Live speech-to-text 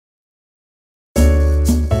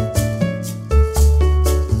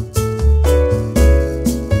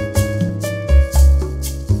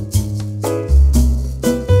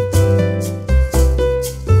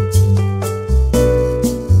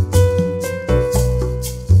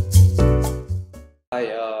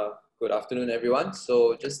afternoon, everyone.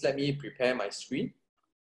 So just let me prepare my screen.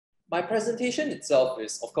 My presentation itself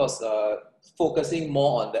is, of course, focusing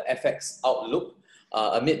more on the FX outlook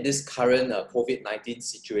amid this current COVID-19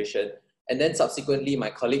 situation. And then subsequently,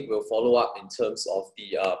 my colleague will follow up in terms of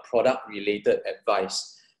the product-related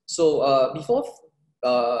advice. So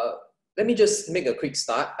let me just make a quick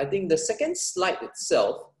start. I think the second slide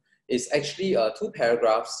itself is actually two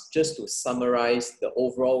paragraphs just to summarize the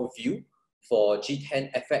overall view for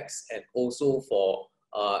G10 FX and also for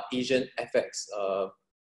Asian FX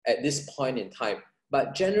at this point in time.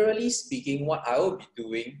 But generally speaking, what I will be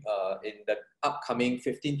doing in the upcoming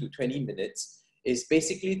 15 to 20 minutes is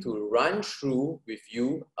basically to run through with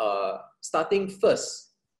you, starting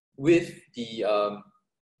first with the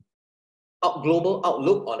global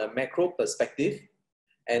outlook on a macro perspective,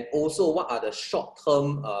 and also what are the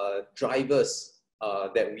short-term drivers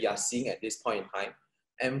that we are seeing at this point in time.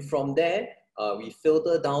 And from there, we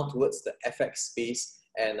filter down towards the FX space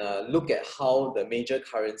and look at how the major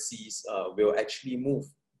currencies will actually move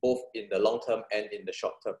both in the long term and in the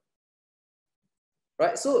short term.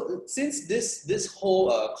 Right, so since this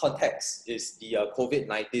whole context is the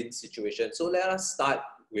COVID-19 situation, so let us start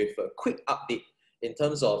with a quick update in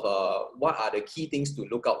terms of what are the key things to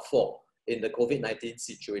look out for in the COVID-19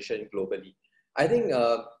 situation globally. I think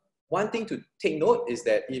one thing to take note is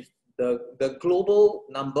that if the global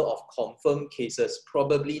number of confirmed cases,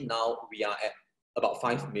 probably now we are at about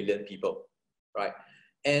 5 million people, right?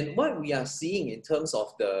 And what we are seeing in terms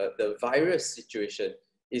of the virus situation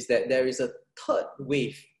is that there is a third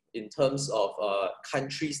wave in terms of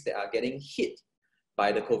countries that are getting hit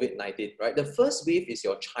by the COVID-19, right? The first wave is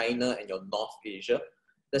your China and your North Asia.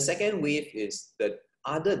 The second wave is the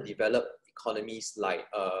other developed economies like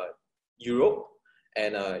Europe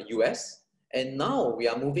and US. And now we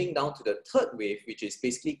are moving down to the third wave, which is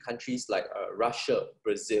basically countries like Russia,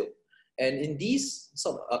 Brazil. And in these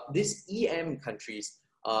EM countries,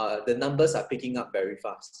 the numbers are picking up very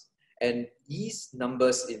fast. And these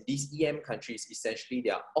numbers in these EM countries, essentially, they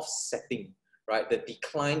are offsetting, right, the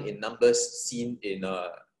decline in numbers seen in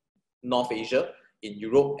North Asia, in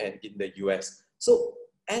Europe, and in the US. So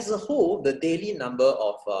as a whole, the daily number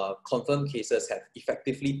of confirmed cases have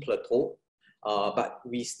effectively plateaued, but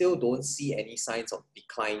we still don't see any signs of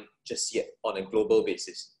decline just yet on a global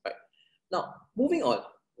basis, right? Now, moving on,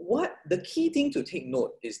 the key thing to take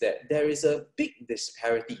note is that there is a big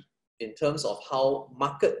disparity in terms of how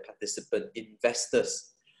market participant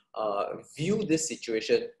investors view this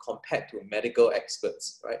situation compared to medical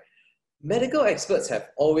experts, right? Medical experts have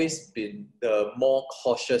always been the more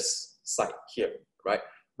cautious side here, right?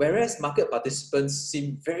 Whereas market participants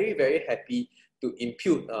seem very, very happy to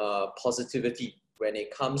impute positivity when it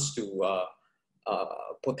comes to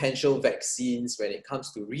potential vaccines, when it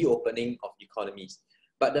comes to reopening of economies.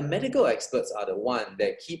 But the medical experts are the one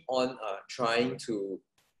that keep on trying to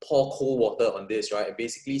pour cold water on this, right?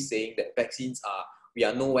 Basically saying that we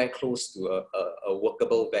are nowhere close to a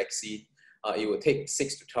workable vaccine. It will take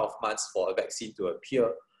 6 to 12 months for a vaccine to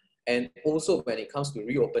appear. And also when it comes to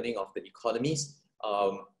reopening of the economies,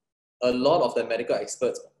 a lot of the medical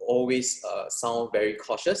experts always sound very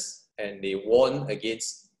cautious, and they warn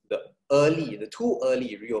against the too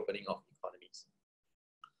early reopening of economies.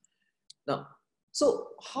 Now, so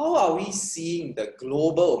how are we seeing the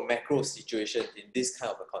global macro situation in this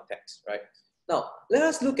kind of a context, right? Now, let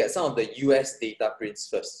us look at some of the US data prints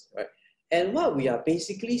first, right? And what we are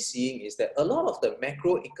basically seeing is that a lot of the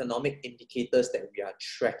macroeconomic indicators that we are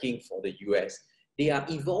tracking for the US, they are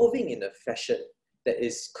evolving in a fashion that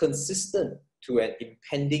is consistent to an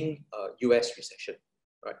impending US recession,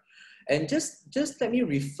 right? And just let me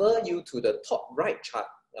refer you to the top right chart,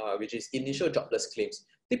 which is initial jobless claims.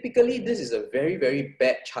 Typically, this is a very, very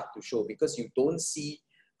bad chart to show because you don't see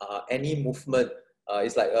any movement.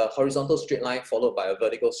 It's like a horizontal straight line followed by a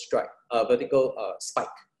vertical spike.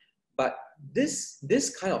 But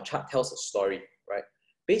this kind of chart tells a story, right?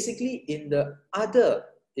 Basically, in the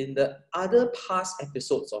other past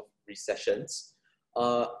episodes of recessions,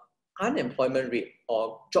 unemployment rate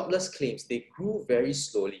or jobless claims, they grew very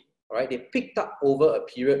slowly, right? They picked up over a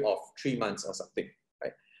period of 3 months or something,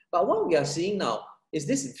 right? But what we are seeing now is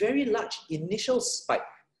this very large initial spike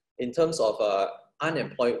in terms of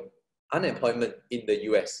unemployment in the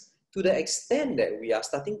US, to the extent that we are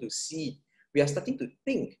starting to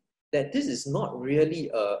think that this is not really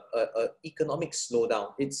a economic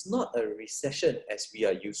slowdown. It's not a recession as we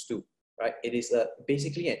are used to, right? It is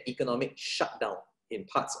basically an economic shutdown in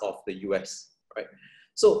parts of the US, right?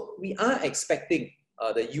 So we are expecting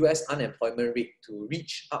the US unemployment rate to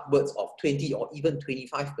reach upwards of 20 or even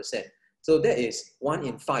 25%. So that is 1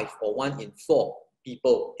 in 5 or 1 in 4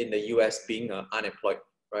 people in the US being unemployed,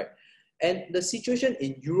 right? And the situation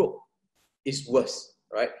in Europe is worse,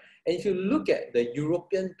 right? And if you look at the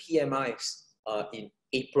European PMIs in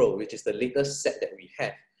April, which is the latest set that we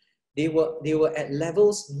have, they were at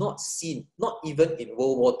levels not seen, not even in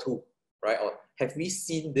World War II, right? Or have we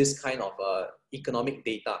seen this kind of economic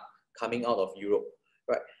data coming out of Europe,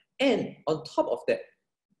 right? And on top of that,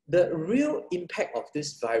 the real impact of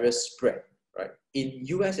this virus spread, right, in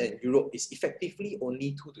US and Europe is effectively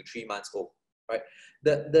only 2 to 3 months old, right?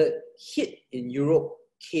 The hit in Europe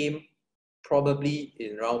came probably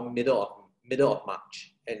in around middle of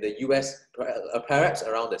March, and the US perhaps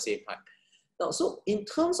around the same time. Now, so in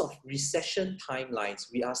terms of recession timelines,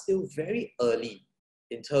 we are still very early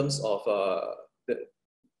in terms of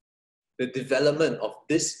the development of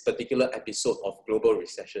this particular episode of global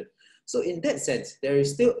recession. So in that sense, there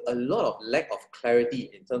is still a lot of lack of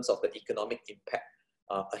clarity in terms of the economic impact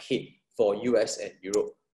ahead for US and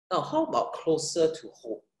Europe. Now, how about closer to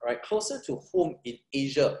home, right? Closer to home in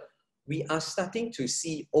Asia, we are starting to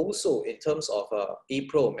see also in terms of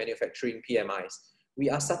April manufacturing PMIs, we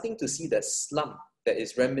are starting to see the slump that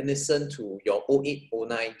is reminiscent to your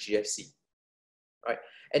 08-09 GFC, right?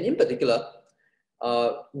 And in particular,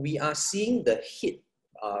 we are seeing the hit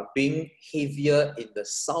being heavier in the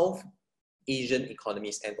South Asian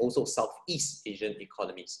economies and also Southeast Asian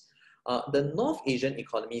economies. The North Asian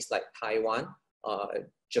economies like Taiwan,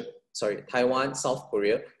 Taiwan, South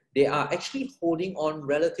Korea, they are actually holding on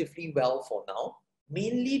relatively well for now,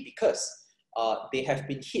 mainly because they have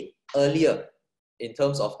been hit earlier in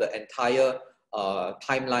terms of the entire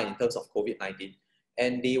timeline in terms of COVID-19,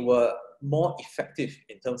 and they were more effective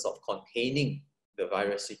in terms of containing the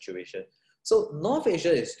virus situation. So North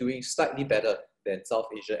Asia is doing slightly better than South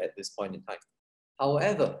Asia at this point in time.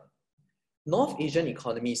 However, North Asian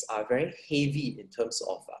economies are very heavy in terms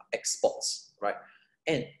of exports, right?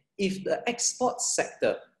 And if the export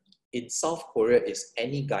sector in South Korea is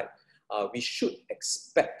any guide, we should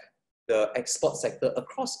expect the export sector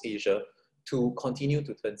across Asia to continue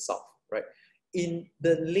to turn south, right? In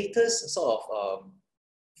the latest sort of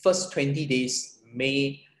first 20 days,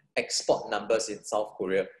 May export numbers in South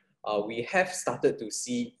Korea, we have started to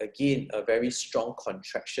see again a very strong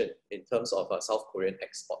contraction in terms of South Korean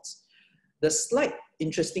exports. The slight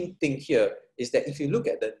interesting thing here is that if you look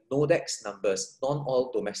at the NODX numbers,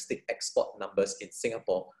 non-oil domestic export numbers in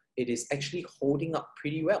Singapore, it is actually holding up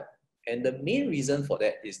pretty well. And the main reason for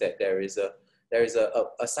that is that there is a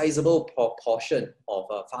sizable proportion of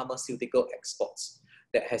pharmaceutical exports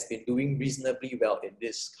that has been doing reasonably well in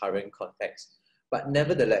this current context. But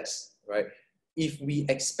nevertheless, right, if we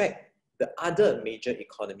expect the other major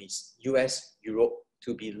economies, US, Europe,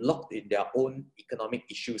 to be locked in their own economic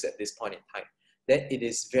issues at this point in time, then it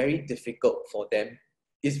is very difficult for them,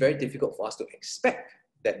 it's very difficult for us to expect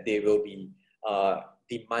that they will be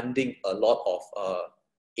demanding a lot of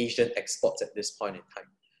Asian exports at this point in time.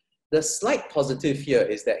 The slight positive here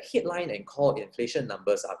is that headline and core inflation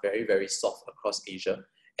numbers are very, very soft across Asia.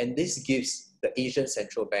 And this gives the Asian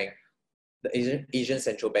central banks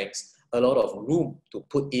a lot of room to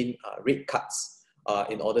put in rate cuts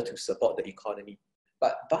in order to support the economy.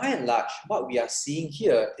 But by and large, what we are seeing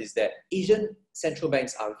here is that Asian central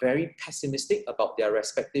banks are very pessimistic about their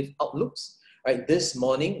respective outlooks. Right? This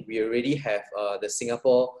morning, we already have the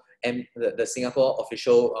Singapore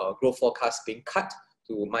official growth forecast being cut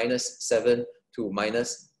to -7 to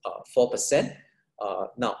 -4%.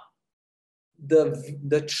 Now,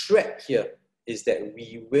 the threat here is that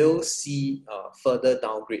we will see further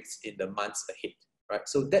downgrades in the months ahead, right?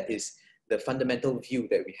 So that is the fundamental view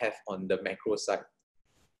that we have on the macro side.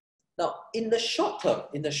 Now, in the short term,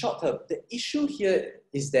 the issue here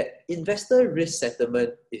is that investor risk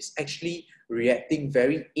sentiment is actually reacting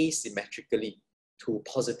very asymmetrically to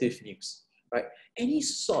positive news, right? Any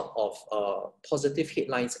sort of positive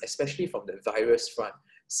headlines, especially from the virus front,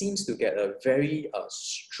 seems to get a very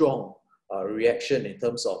strong reaction in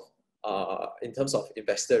terms of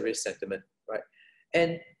investor risk sentiment, right?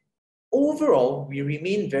 And overall, we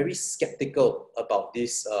remain very skeptical about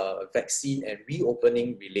this vaccine and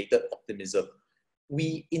reopening related optimism.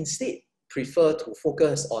 We instead prefer to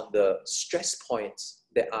focus on the stress points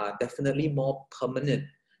that are definitely more permanent,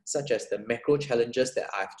 such as the macro challenges that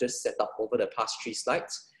I've just set up over the past 3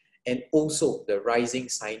 slides, and also the rising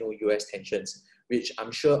Sino-US tensions, which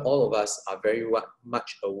I'm sure all of us are very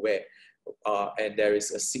much aware. And there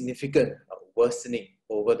is a significant worsening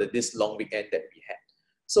over this long weekend that we had.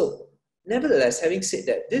 So, nevertheless, having said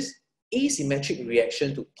that, this asymmetric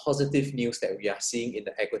reaction to positive news that we are seeing in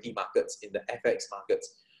the equity markets, in the FX markets,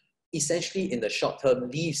 essentially in the short term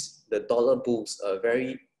leaves the dollar bulls a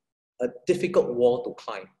very a difficult wall to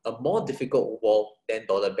climb, a more difficult wall than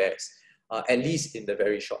dollar bears, at least in the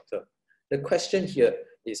very short term. The question here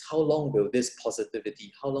is how long will this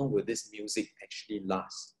positivity, how long will this music actually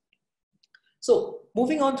last? So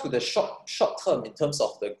moving on to the short term in terms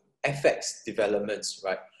of the FX developments,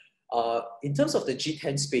 right? In terms of the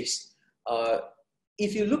G10 space,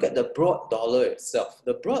 if you look at the broad dollar itself,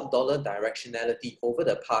 the broad dollar directionality over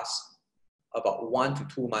the past about 1 to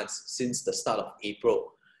 2 months since the start of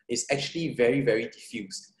April is actually very, very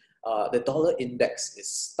diffused. The dollar index is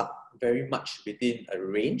stuck very much within a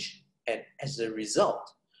range, and as a result,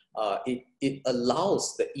 it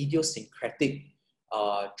allows the idiosyncratic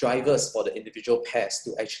drivers for the individual pairs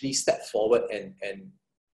to actually step forward and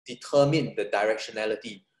determine the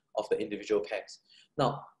directionality of the individual pairs.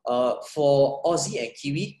 Now, for Aussie and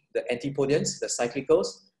Kiwi, the antipodians, the cyclicals,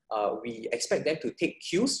 we expect them to take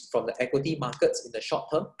cues from the equity markets in the short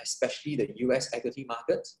term, especially the US equity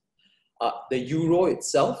markets. The euro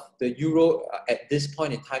itself, the euro at this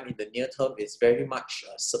point in time in the near term is very much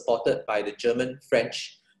supported by the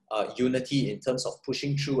German-French unity in terms of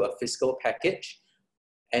pushing through a fiscal package.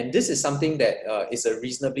 And this is something that is a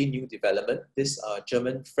reasonably new development. This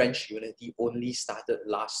German-French unity only started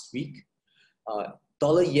last week.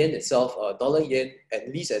 Dollar yen itself, dollar yen, at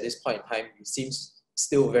least at this point in time, seems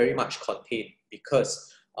still very much contained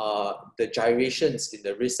because the gyrations in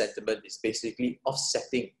the risk sentiment is basically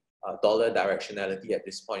offsetting dollar directionality at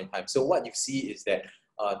this point in time. So what you see is that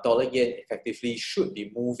dollar yen effectively should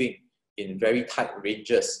be moving in very tight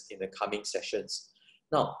ranges in the coming sessions.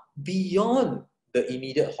 Now, beyond the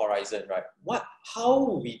immediate horizon, right?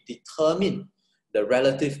 How we determine the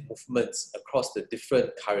relative movements across the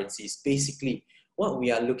different currencies, basically, what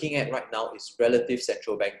we are looking at right now is relative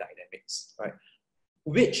central bank dynamics, right?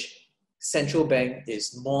 Which central bank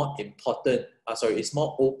is more important, is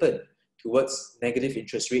more open towards negative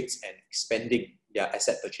interest rates and expanding their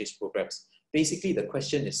asset purchase programs. Basically, the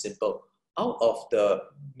question is simple. Out of the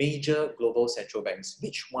major global central banks,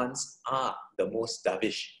 which ones are the most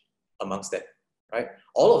dovish amongst them, right?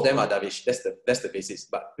 All of them are dovish, that's the basis,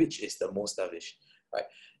 but which is the most dovish, right?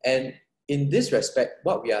 And in this respect,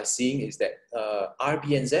 what we are seeing is that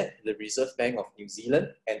RBNZ, the Reserve Bank of New Zealand,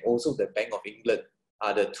 and also the Bank of England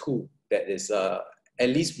are the two that is, at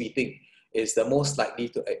least we think, is the most likely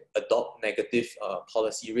to adopt negative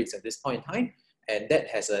policy rates at this point in time. And that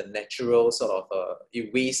has a natural sort of,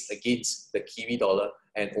 it weighs against the Kiwi dollar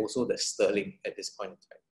and also the sterling at this point in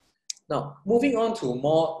time. Now, moving on to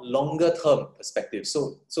more longer term perspective.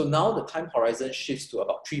 So now the time horizon shifts to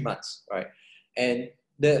about 3 months, right? And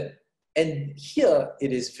here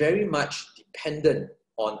it is very much dependent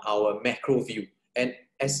on our macro view. And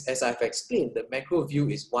as I've explained, the macro view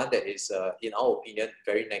is one that is, in our opinion,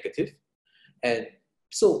 very negative. And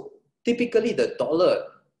so typically the dollar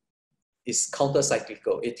is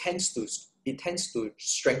counter-cyclical. It tends to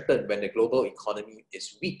strengthen when the global economy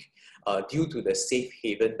is weak due to the safe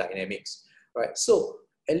haven dynamics, right? So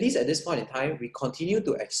at least at this point in time, we continue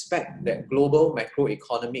to expect that global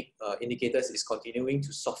macroeconomic indicators is continuing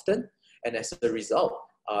to soften, and as a result,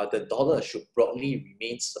 the dollar should broadly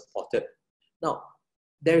remain supported. Now,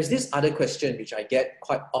 there is this other question which I get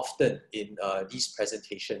quite often in these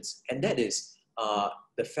presentations, and that is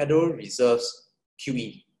the Federal Reserve's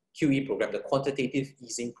QE program, the quantitative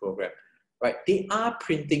easing program, right? They are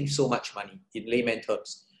printing so much money in layman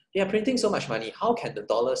terms. They are printing so much money. How can the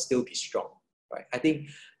dollar still be strong, right? I think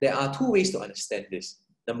there are two ways to understand this.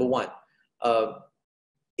 Number one,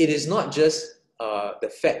 it is not just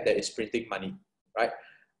the Fed that is printing money, right?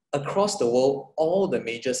 Across the world, all the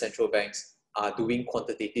major central banks are doing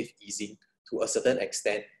quantitative easing to a certain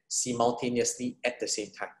extent simultaneously at the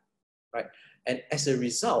same time, right? And as a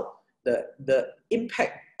result, the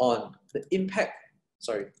impact on the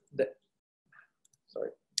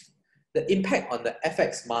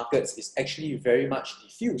FX markets is actually very much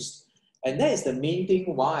diffused. And that is the main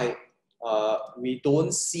thing why we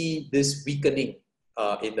don't see this weakening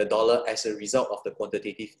in the dollar as a result of the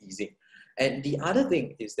quantitative easing. And the other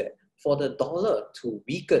thing is that for the dollar to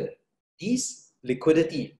weaken, this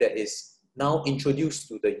liquidity that is now introduced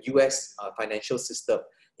to the US financial system,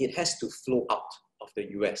 it has to flow out of the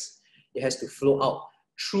US. It has to flow out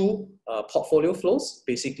through portfolio flows,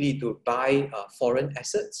 basically to buy foreign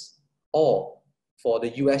assets, or for the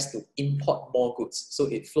US to import more goods. So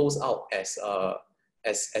it flows out as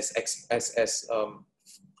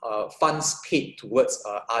funds paid towards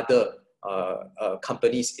other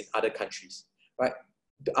companies in other countries, right?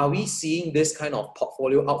 Are we seeing this kind of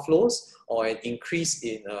portfolio outflows or an increase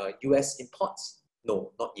in US imports?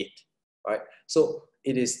 No, not yet, right? So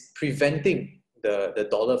it is preventing the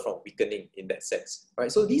dollar from weakening in that sense,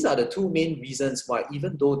 right? So these are the two main reasons why,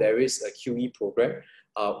 even though there is a QE program,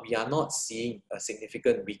 we are not seeing a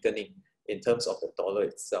significant weakening in terms of the dollar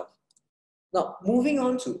itself. Now, moving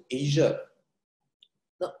on to Asia.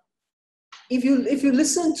 Now, if you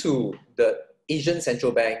listen to the Asian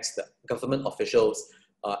central banks, the government officials,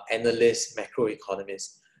 analysts,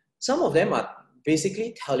 macroeconomists, some of them are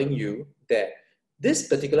basically telling you that this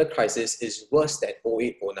particular crisis is worse than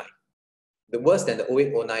 0809, worse than the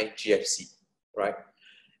 0809 GFC, right?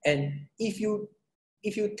 And if you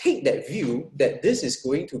take that view that this is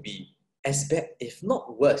going to be as bad, if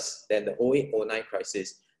not worse, than the 0809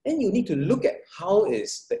 crisis, then you need to look at how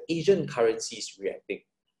is the Asian currencies reacting.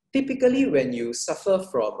 Typically, when you suffer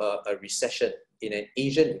from a recession in an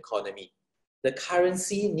Asian economy, the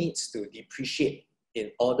currency needs to depreciate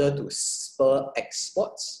in order to spur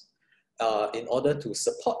exports, in order to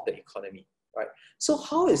support the economy, right? So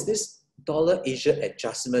how is this dollar Asia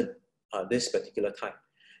adjustment this particular time?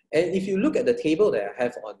 And if you look at the table that I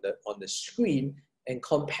have on the screen and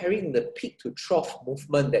comparing the peak to trough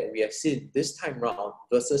movement that we have seen this time round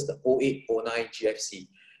versus the 0809 GFC,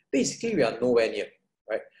 basically we are nowhere near,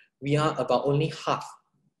 right? We are about only half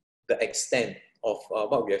the extent of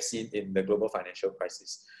what we have seen in the global financial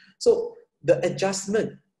crisis. So the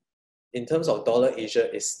adjustment in terms of dollar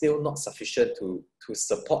Asia is still not sufficient to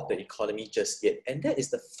support the economy just yet. And that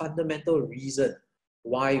is the fundamental reason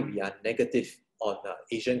why we are negative on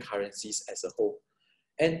Asian currencies as a whole.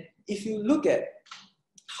 And if you look at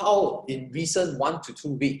how in recent 1 to 2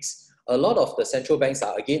 weeks, a lot of the central banks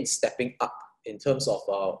are again stepping up in terms of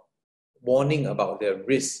warning about the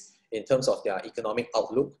risks in terms of their economic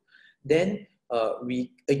outlook, then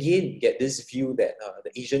we again get this view that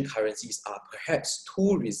the Asian currencies are perhaps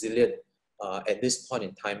too resilient at this point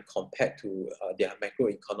in time compared to their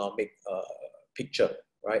macroeconomic picture,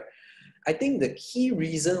 right? I think the key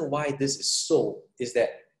reason why this is so is that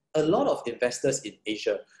a lot of investors in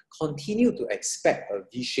Asia continue to expect a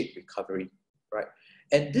V-shaped recovery, right?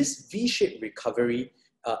 And this V-shaped recovery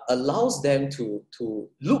allows them to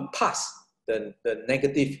look past the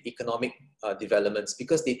negative economic developments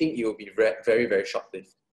because they think it will be very, very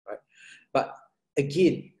short-lived, right? But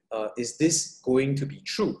again, is this going to be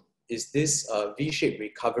true? Is this V-shaped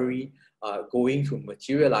recovery going to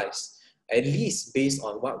materialize? At least based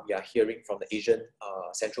on what we are hearing from the Asian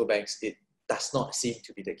central banks, it does not seem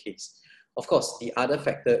to be the case. Of course, the other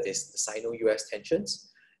factor is the Sino-US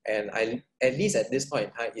tensions. And at least at this point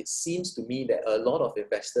in time, it seems to me that a lot of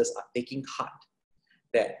investors are taking heart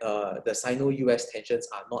that the Sino-US tensions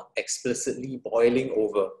are not explicitly boiling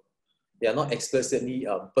over. They are not explicitly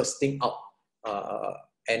bursting out,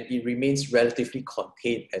 and it remains relatively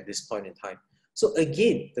contained at this point in time. So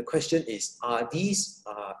again, the question is, are these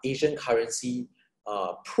Asian currency,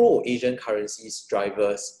 pro-Asian currencies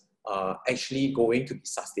drivers actually going to be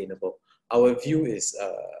sustainable? Our view is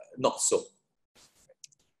not so.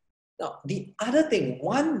 Now, the other thing,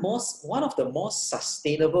 one of the most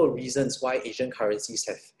sustainable reasons why Asian currencies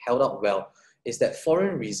have held up well is that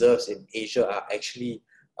foreign reserves in Asia are actually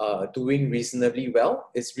doing reasonably well.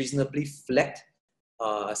 It's reasonably flat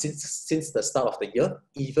since the start of the year,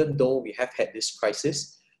 even though we have had this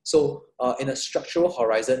crisis. So in a structural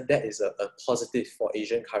horizon, that is a positive for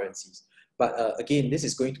Asian currencies. But again, this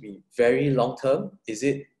is going to be very long-term.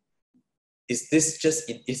 Is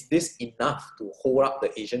this enough to hold up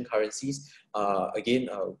the Asian currencies? Again,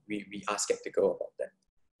 we are skeptical about that.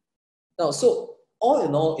 Now, so all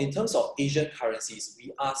in all, in terms of Asian currencies,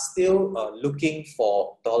 we are still looking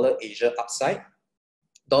for dollar Asia upside.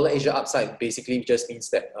 Dollar Asia upside basically just means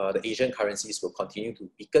that the Asian currencies will continue to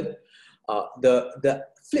weaken. The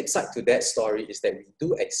flip side to that story is that we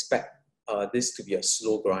do expect this to be a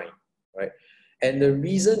slow grind, right? And the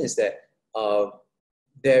reason is that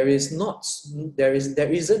there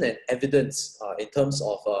isn't an evidence in terms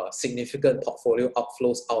of significant portfolio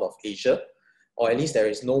outflows out of Asia, or at least there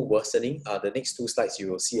is no worsening. The next two slides,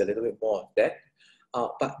 you will see a little bit more of that.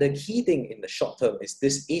 But the key thing in the short term is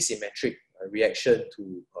this asymmetric reaction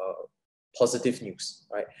to positive news,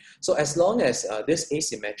 right? So as long as this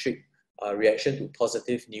asymmetric reaction to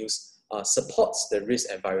positive news supports the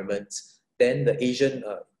risk environment, then the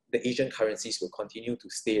Asian currencies will continue to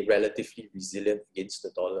stay relatively resilient against the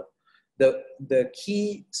dollar. The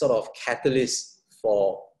key sort of catalyst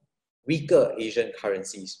for weaker Asian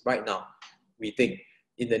currencies right now, we think,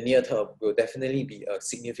 in the near term will definitely be a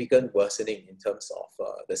significant worsening in terms of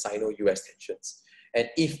the Sino-US tensions. And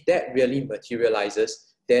if that really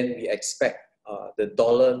materializes, then we expect the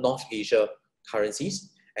dollar North Asia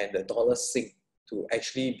currencies and the dollar Sing to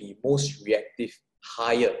actually be most reactive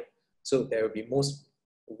higher. So there will be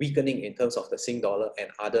weakening in terms of the Sing dollar and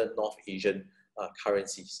other North Asian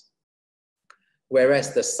currencies.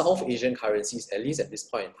 Whereas the South Asian currencies, at least at this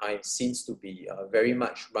point in time, seems to be very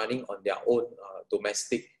much running on their own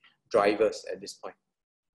domestic drivers at this point.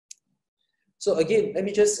 So again, let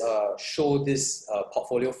me just show this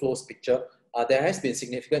portfolio flows picture. There has been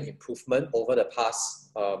significant improvement over the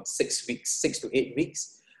past 6 to 8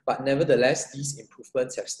 weeks, but nevertheless, these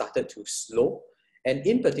improvements have started to slow. And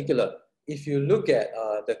in particular, if you look at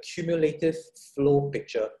the cumulative flow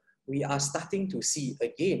picture, we are starting to see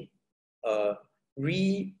again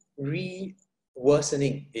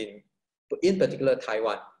worsening in particular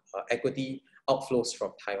Taiwan, equity outflows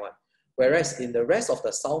from Taiwan. Whereas in the rest of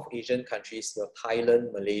the South Asian countries,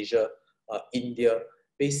 Thailand, Malaysia, India,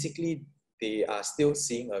 basically they are still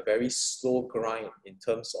seeing a very slow grind in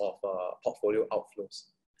terms of portfolio outflows.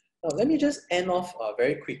 Now, let me just end off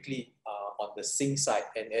very quickly on the Sing side.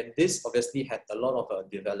 And this obviously had a lot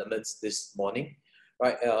of developments this morning,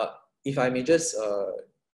 right? If I may just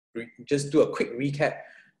do a quick recap.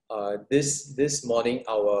 This morning,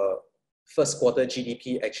 our first quarter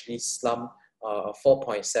GDP actually slumped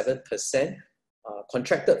 4.7%,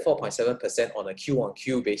 contracted 4.7% on a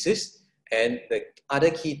Q-on-Q basis. And the other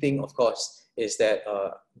key thing, of course, is that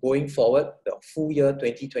going forward, the full year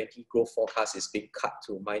 2020 growth forecast is being cut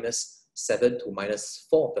to -7% to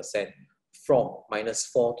 -4% from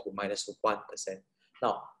 -4% to -1%.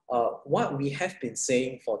 Now, what we have been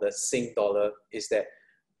saying for the Sing dollar is that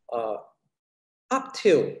up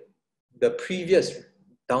till the previous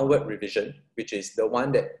downward revision, which is the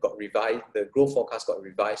one that got revised, the growth forecast got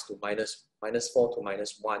revised to -4% to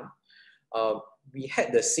 -1%, we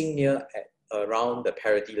had the Sing near at around the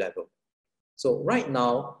parity level. So right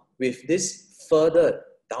now, with this further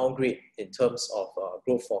downgrade in terms of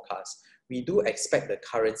growth forecast, we do expect the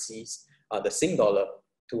currencies, the Sing dollar,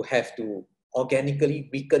 to have to organically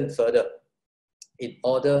weaken further in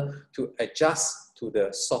order to adjust to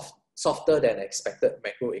the softer than expected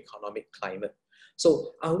macroeconomic climate.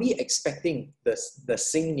 So are we expecting the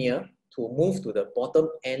Sing near to move to the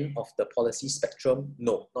bottom end of the policy spectrum?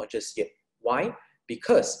 No, not just yet. Why?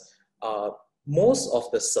 Because most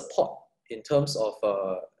of the support in terms of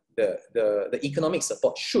the economic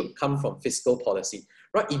support should come from fiscal policy.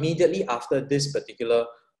 Right immediately after this particular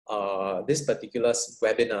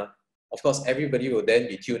webinar, of course, everybody will then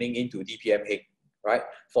be tuning into DPMA, right,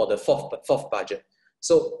 for the fourth budget.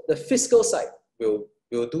 So the fiscal side will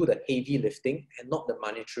do the heavy lifting and not the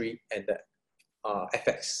monetary and the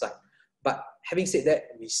FX side. But having said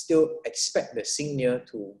that, we still expect the Sing near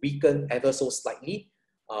to weaken ever so slightly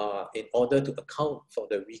in order to account for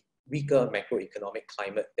the weaker macroeconomic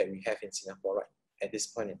climate that we have in Singapore right at this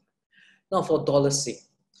point in time. Now for dollar Sing.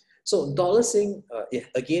 So dollar Sing,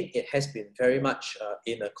 it has been very much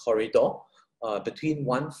in a corridor between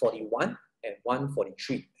 141 and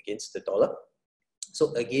 143 against the dollar.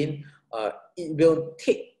 So again, it will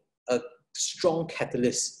take a strong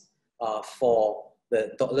catalyst for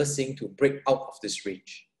the dollar Sing to break out of this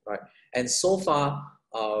range, right? And so far,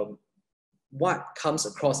 what comes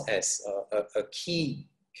across as a key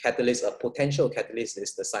catalyst, a potential catalyst,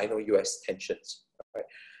 is the Sino-US tensions, right?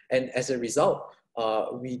 And as a result,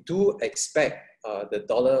 we do expect the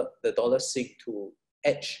dollar Sing to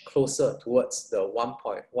edge closer towards the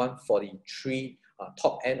 1.143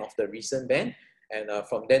 top end of the recent band. And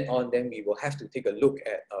from then on, then we will have to take a look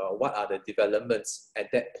at what are the developments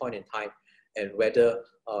at that point in time, and whether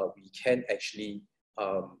we can actually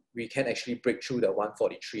break through the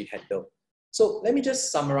 143 handle. So let me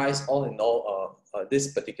just summarize all in all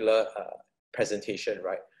this particular presentation,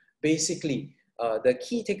 right? Basically, the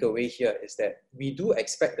key takeaway here is that we do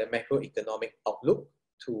expect the macroeconomic outlook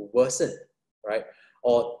to worsen, right?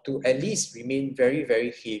 Or to at least remain very,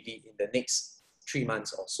 very heavy in the next 3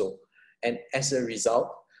 months or so. And as a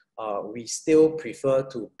result, we still prefer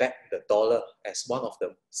to back the dollar as one of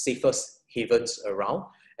the safest havens around.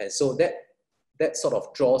 And so that sort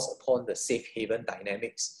of draws upon the safe haven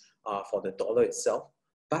dynamics for the dollar itself.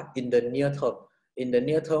 But in the near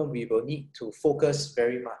term, we will need to focus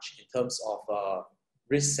very much in terms of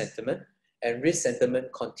risk sentiment. And risk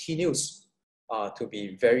sentiment continues to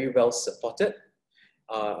be very well supported.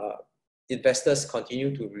 Investors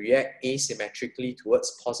continue to react asymmetrically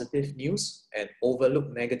towards positive news and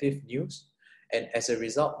overlook negative news. And as a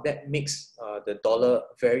result, that makes the dollar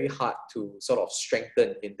very hard to sort of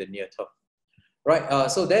strengthen in the near term. Right,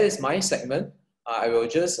 so that is my segment. I will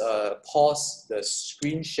just pause the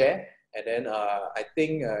screen share, and then I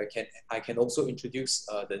think I can also introduce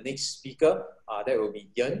the next speaker. That will be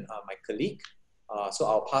Yen, my colleague. So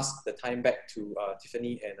I'll pass the time back to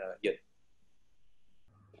Tiffany and Yen.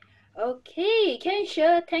 Okay, can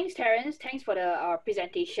sure. Thanks, Terence. Thanks for the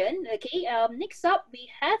presentation. Okay, next up we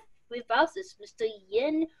have with us is Mr.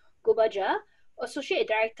 Yen Gobaja, Associate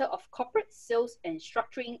Director of Corporate Sales and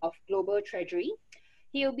Structuring of Global Treasury.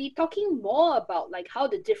 He'll be talking more about like how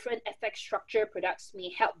the different FX structure products may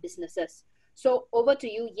help businesses. So over to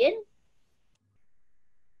you, Yen.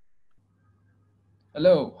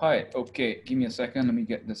 Hello, hi. Okay, give me a second. Let me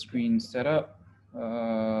get the screen set up.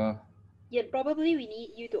 Yeah, probably we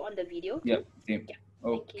need you to on the video too. Yep. Yeah, thank you.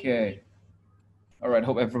 Okay. All right.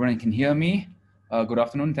 Hope everyone can hear me. Good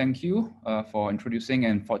afternoon. Thank you for introducing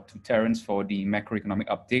and to Terence for the macroeconomic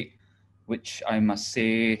update, which I must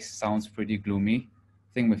say sounds pretty gloomy.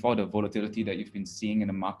 I think with all the volatility that you've been seeing in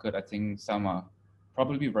the market, I think some are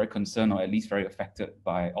probably very concerned or at least very affected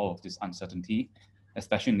by all of this uncertainty,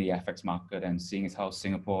 especially in the FX market. And seeing as how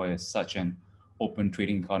Singapore is such an open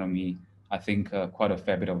trading economy, I think quite a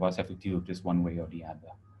fair bit of us have to deal with this one way or the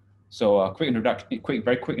other. So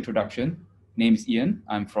very quick introduction. Name is Ian.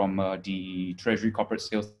 I'm from the Treasury Corporate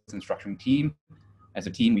Sales and Structuring team. As a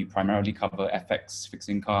team, we primarily cover FX, fixed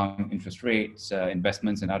income, interest rates,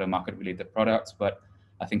 investments, and other market-related products. But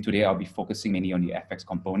I think today I'll be focusing mainly on the FX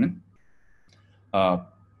component,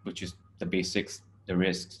 which is the basics, the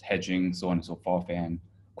risks, hedging, so on and so forth. And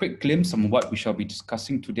quick glimpse on what we shall be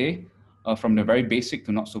discussing today. From the very basic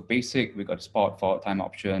to not so basic, we got spot, forward, time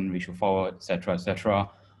option, ratio forward, etc., etc.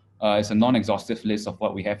 It's a non-exhaustive list of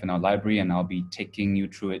what we have in our library, and I'll be taking you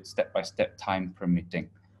through it step by step, time permitting.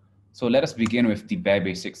 So let us begin with the bare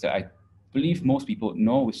basics that I believe most people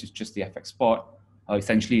know, which is just the FX spot.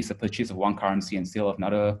 Essentially, it's a purchase of one currency and sale of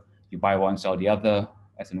another. You buy one, sell the other,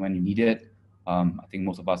 as and when you need it. I think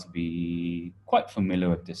most of us will be quite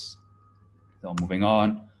familiar with this. So moving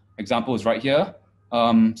on, example is right here.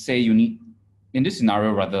 Say you need, in this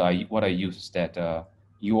scenario rather, what I use is that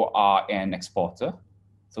you are an exporter,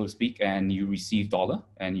 so to speak, and you receive dollar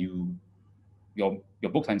and your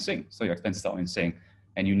books are in Sing, so your expenses are in Sing,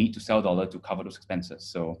 and you need to sell dollar to cover those expenses.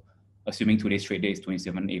 So assuming today's trade day is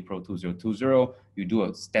 27 April 2020, you do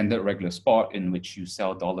a standard regular spot in which you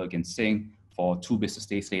sell dollar against Sing for 2 business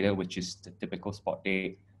days later, which is the typical spot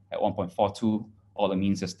date at 1.42. All it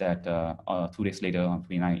means is that 2 days later, on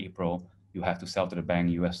 29 April, you have to sell to the bank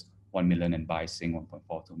US 1 million and buy Sing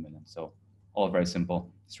 1.42 million. So all very simple,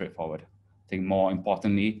 straightforward. I think more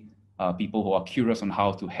importantly, people who are curious on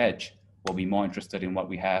how to hedge will be more interested in what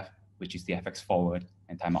we have, which is the FX forward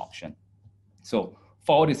and time option. So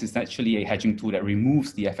forward is essentially a hedging tool that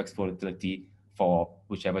removes the FX volatility for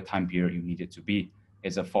whichever time period you need it to be.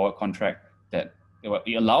 It's a forward contract that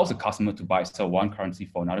it allows the customer to buy, sell one currency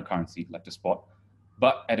for another currency, like the spot,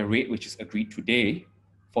 but at a rate which is agreed today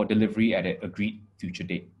for delivery at an agreed future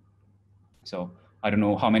date. So I don't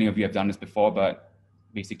know how many of you have done this before, but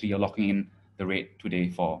basically you're locking in the rate today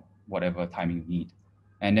for whatever time you need.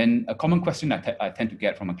 And then a common question I tend to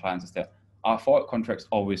get from my clients is that, are forward contracts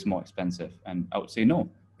always more expensive? And I would say no.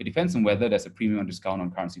 It depends on whether there's a premium or discount on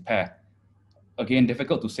currency pair. Again,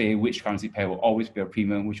 difficult to say which currency pair will always be a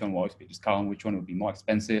premium, which one will always be a discount, which one will be more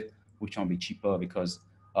expensive, which one will be cheaper, because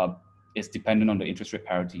it's dependent on the interest rate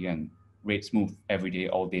parity, and rates move every day,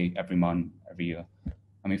 all day, every month, every year.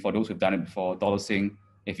 I mean, for those who've done it before, dollar Sing,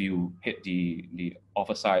 if you hit the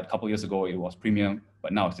offer side, a couple of years ago, it was premium,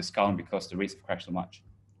 but now it's discount because the rates have crashed so much.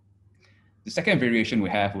 The second variation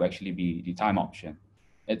we have will actually be the time option.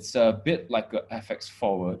 It's a bit like a FX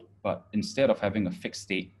forward, but instead of having a fixed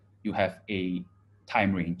date, you have a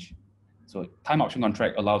time range. So time option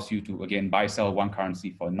contract allows you to, again, buy, sell one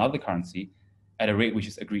currency for another currency at a rate which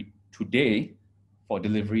is agreed today for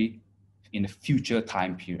delivery in a future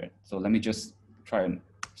time period. So let me just try and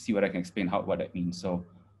see what I can explain what that means. So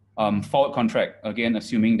forward contract, again,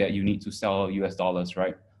 assuming that you need to sell US dollars,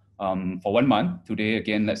 right? For 1 month, today,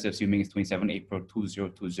 again, let's say assuming it's 27 April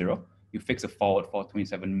 2020, you fix a forward for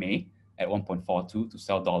 27 May at 1.42 to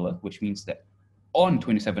sell dollar, which means that on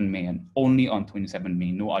 27 May and only on 27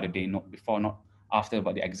 May, no other day, not before, not after,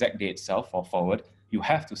 but the exact day itself for forward, you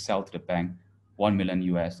have to sell to the bank 1 million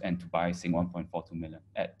US and to buy Sing 1.42 million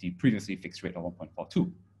at the previously fixed rate of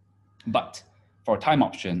 1.42. But for a time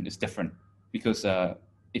option, it's different because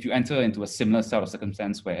if you enter into a similar set of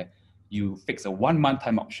circumstance where you fix a 1 month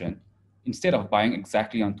time option, instead of buying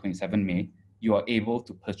exactly on 27 May, you are able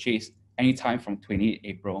to purchase anytime from 28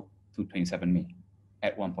 April to 27 May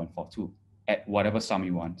at 1.42 at whatever sum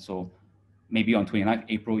you want. So maybe on 29th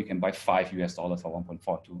April, you can buy $5 for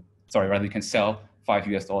 1.42. Sorry, rather you can sell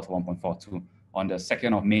 $5 for 1.42. On the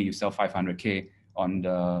 2nd of May, you sell 500K. On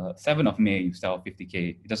the 7th of May, you sell 50K.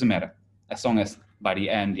 It doesn't matter. As long as by the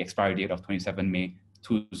end, the expiry date of 27 May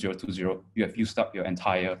 2020, you have used up your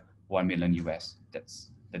entire 1 million US.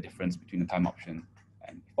 That's the difference between the time option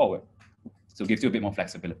and forward. So it gives you a bit more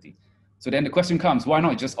flexibility. So then the question comes, why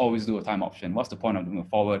not just always do a time option? What's the point of doing a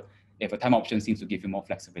forward if a time option seems to give you more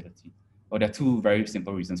flexibility? Well, there are two very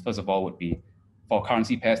simple reasons. First of all would be for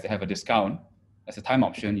currency pairs that have a discount, as a time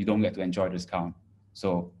option, you don't get to enjoy the discount.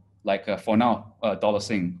 So like for now, dollar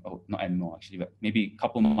Sing, oh, not anymore actually, but maybe a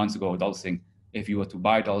couple of months ago, dollar Sing, if you were to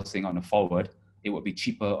buy dollar Sing on a forward, it would be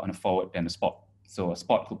cheaper on a forward than a spot. So a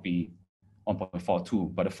spot could be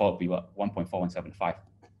 1.42, but a forward would be what, 1.4175.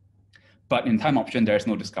 But in time option, there is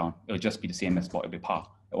no discount. It'll just be the same as spot, it'll be par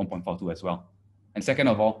at 1.42 as well. And second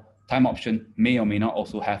of all, time option may or may not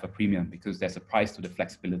also have a premium because there's a price to the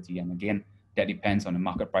flexibility. And again, that depends on the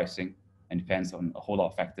market pricing and depends on a whole lot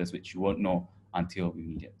of factors which you won't know until you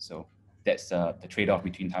need it. So that's the trade-off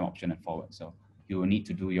between time option and forward. So you will need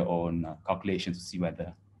to do your own calculations to see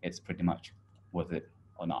whether it's pretty much worth it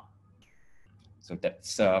or not. So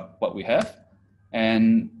that's what we have.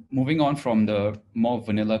 And moving on from the more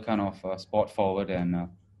vanilla kind of spot forward and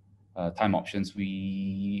time options,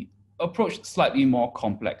 we approach slightly more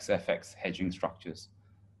complex FX hedging structures.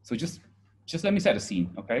 So just let me set the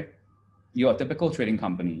scene, okay? You're a typical trading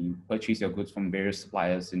company. You purchase your goods from various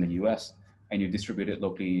suppliers in the US and you distribute it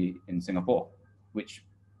locally in Singapore, which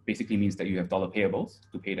basically means that you have dollar payables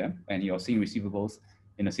to pay them and you're seeing receivables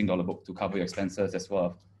in a Sing dollar book to cover your expenses as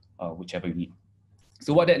well, whichever you need.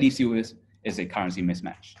 So what that leaves you with is a currency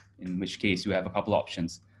mismatch, in which case you have a couple of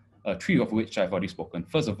options, three of which I've already spoken.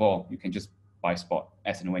 First of all, you can just buy spot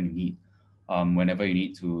as and when you need. Whenever you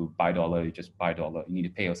need to buy dollar, you just buy dollar. You need to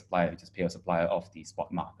pay your supplier, you just pay your supplier off the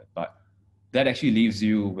spot market. But that actually leaves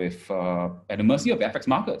you with at the mercy of the FX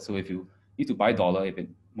market. So if you need to buy dollar, if it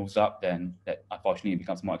moves up, then that unfortunately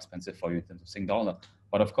becomes more expensive for you in terms of Sing dollar.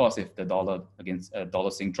 But of course, if the dollar against dollar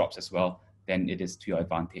Sing drops as well, then it is to your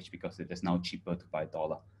advantage because it is now cheaper to buy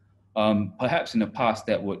dollar. Perhaps in the past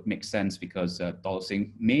that would make sense because dollar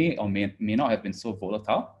Sing may or may not have been so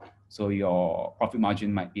volatile. So your profit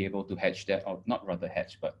margin might be able to hedge that, or not rather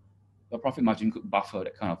hedge, but the profit margin could buffer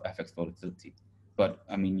that kind of FX volatility. But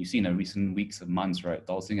I mean, you see in the recent weeks and months, right?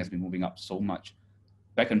 Dollar Sing has been moving up so much,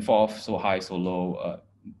 back and forth, so high, so low.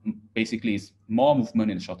 Basically, it's more movement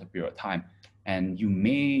in a shorter period of time. And you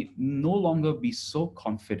may no longer be so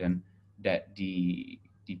confident that the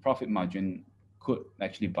profit margin could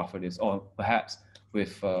actually buffer this, or perhaps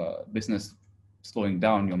with business slowing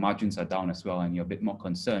down, your margins are down as well, and you're a bit more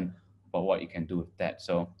concerned about what you can do with that.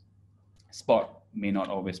 So spot may not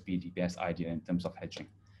always be the best idea in terms of hedging.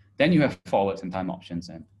 Then you have forwards and time options,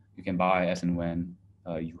 and you can buy as and when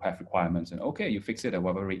you have requirements, and okay, you fix it at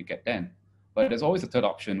whatever rate you get then. But there's always a third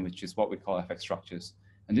option, which is what we call FX structures.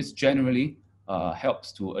 And this generally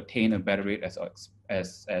helps to attain a better rate as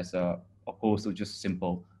opposed to just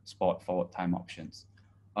simple spot forward time options.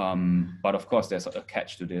 But of course, there's a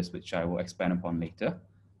catch to this, which I will expand upon later.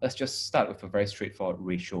 Let's just start with a very straightforward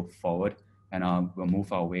ratio forward, and we'll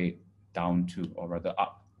move our way down to, or rather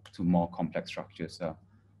up to, more complex structures.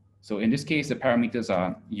 So in this case, the parameters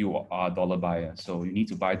are you are a dollar buyer. So you need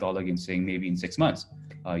to buy dollar against Sing maybe in 6 months.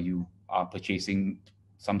 You are purchasing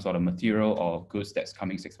some sort of material or goods that's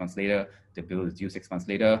coming 6 months later. The bill is due 6 months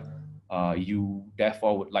later. You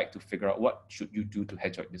therefore would like to figure out what should you do to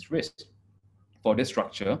hedge out this risk. For this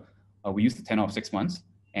structure, we use the tenor of 6 months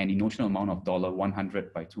and the notional amount of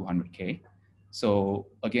 $100 by 200K. So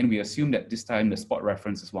again, we assume that this time the spot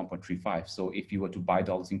reference is 1.35. So if you were to buy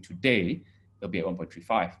dollars in today, it'll be at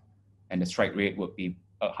 1.35. And the strike rate would be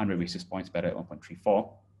 100 basis points better at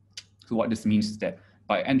 1.34. So what this means is that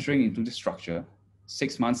by entering into this structure,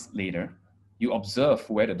 6 months later, you observe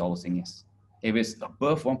where the dollar Sing is. If it's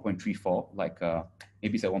above 1.34, like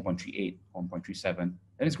maybe it's at 1.38, 1.37,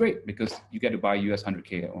 then it's great because you get to buy US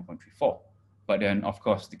 100K at 1.34. But then, of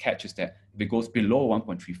course, the catch is that if it goes below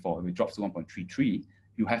 1.34, if it drops to 1.33,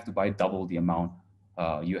 you have to buy double the amount,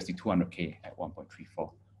 USD 200K at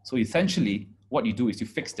 1.34. So essentially, what you do is you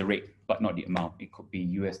fix the rate, but not the amount. It could be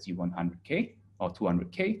USD 100K or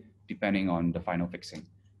 200K, depending on the final fixing.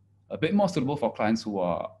 A bit more suitable for clients who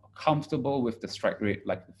are comfortable with the strike rate,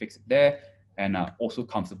 like to fix it there, and are also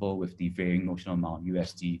comfortable with the varying notional amount,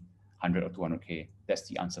 USD 100 or 200K. That's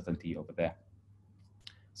the uncertainty over there.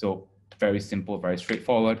 So very simple, very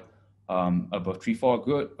straightforward. Above 3.4,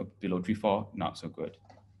 good. Below 3.4, not so good.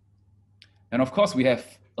 And of course, we have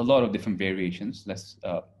a lot of different variations. Let's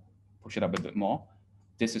push it up a bit more.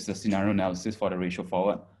 This is the scenario analysis for the ratio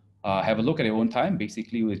forward. Have a look at your own time.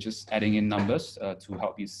 Basically, we're just adding in numbers to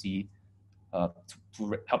help you see,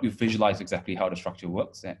 to help you visualize exactly how the structure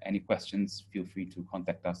works. And any questions, feel free to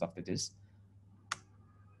contact us after this.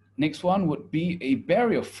 Next one would be a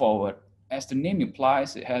barrier forward. As the name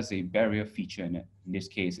implies, it has a barrier feature in it. In this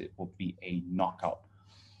case, it will be a knockout.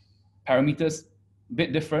 Parameters, a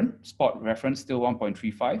bit different. Spot reference still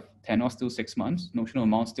 1.35, tenor still 6 months, notional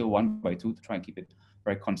amount still 1/2 to try and keep it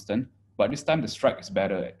very constant. But this time the strike is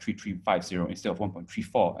better at 3.350 instead of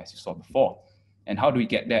 1.34 as you saw before. And how do we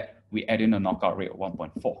get that? We add in a knockout rate of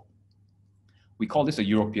 1.4. We call this a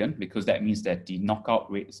European because that means that the knockout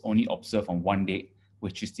rate is only observed on one date,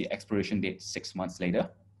 which is the expiration date 6 months later.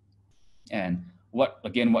 And what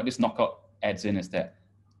this knockout adds in is that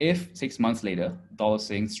if 6 months later, dollar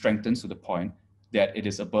Sing strengthens to the point that it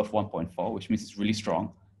is above 1.4, which means it's really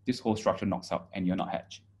strong, this whole structure knocks out and you're not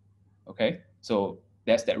hedged. Okay, so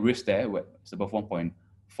there's that risk there where it's above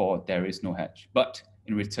 1.4, there is no hedge. But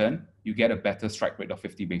in return, you get a better strike rate of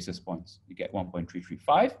 50 basis points. You get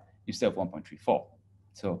 1.335 instead of 1.34.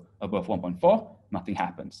 So above 1.4, nothing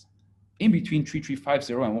happens. In between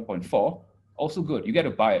 3.350 and 1.4, also good. You get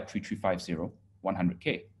a buy at 3.350,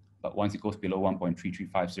 100K. But once it goes below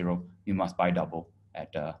 1.3350, you must buy double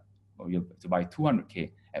at, or you have to buy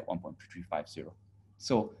 200K at 1.3350.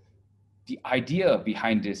 So the idea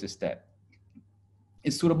behind this is that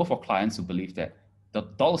it's suitable for clients who believe that the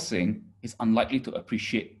dollar Sing is unlikely to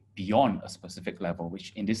appreciate beyond a specific level,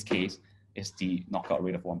 which in this case is the knockout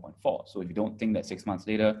rate of 1.4. So if you don't think that 6 months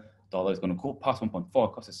later, dollar is going to go past 1.4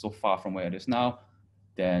 because it's so far from where it is now,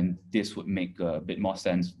 then this would make a bit more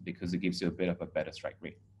sense because it gives you a bit of a better strike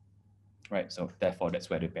rate, right? So therefore, that's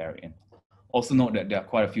where they bear it in. Also note that there are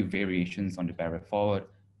quite a few variations on the bearer forward.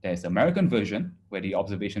 There's the American version where the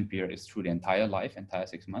observation period is through the entire life, entire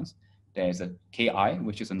 6 months. There's a KI,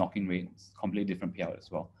 which is a knocking rate. It's a completely different payout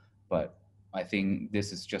as well. But I think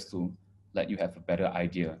this is just to let you have a better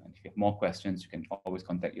idea. And if you have more questions, you can always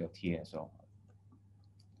contact your TA as well.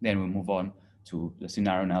 Then we'll move on to the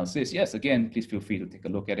scenario analysis. Yes, again, please feel free to take a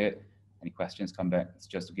look at it. Any questions, come back. It's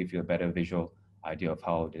just to give you a better visual idea of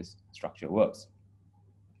how this structure works.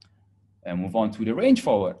 And move on to the range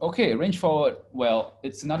forward. Okay, range forward, well,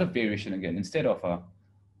 it's another variation again. Instead of, let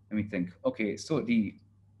me think. Okay, so the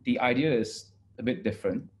idea is a bit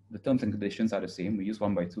different. The terms and conditions are the same. We use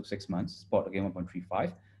 1/2, 6 months, spot again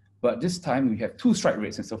 1.35. But this time we have two strike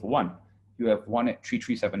rates instead of one. You have one at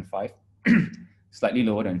 3.375, slightly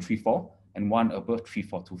lower than 3.4, and one above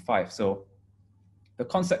 3.425. So the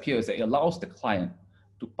concept here is that it allows the client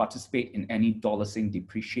to participate in any dollar Sing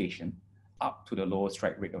depreciation up to the lower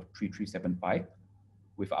strike rate of 3.375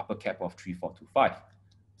 with an upper cap of 3.425.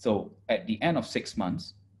 So at the end of 6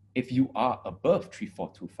 months, if you are above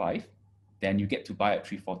 3.425, then you get to buy at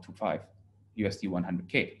 3.425 USD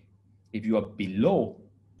 100K. If you are below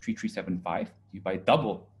 3.375, you buy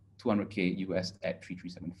double 200K US at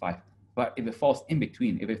 3.375. But if it falls in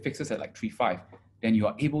between, if it fixes at like 3.5, then you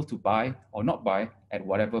are able to buy or not buy at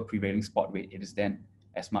whatever prevailing spot rate it is then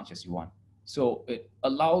as much as you want. So it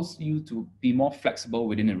allows you to be more flexible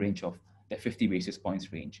within a range of that 50 basis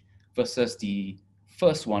points range versus the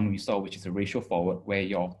first one we saw, which is a ratio forward where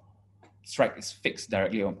your strike is fixed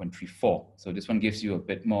directly at 1.34. So this one gives you a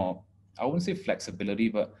bit more, I wouldn't say flexibility,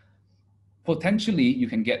 but potentially you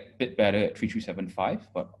can get a bit better at 3.375,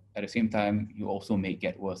 but at the same time, you also may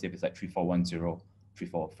get worse if it's like 3.410,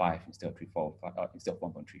 3.45 instead of 3.45, instead of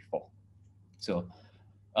 1.34. So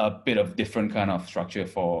a bit of different kind of structure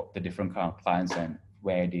for the different kind of clients and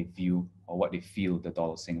where they view or what they feel the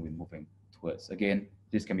dollar Sing will be moving towards. Again,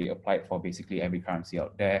 this can be applied for basically every currency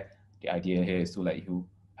out there. The idea here is to let you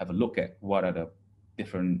have a look at what are the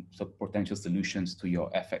different potential solutions to your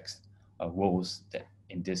FX woes that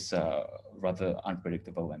in this rather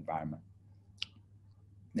unpredictable environment.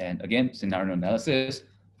 Then again, scenario analysis,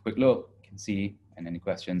 quick look, you can see, and any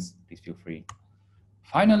questions, please feel free.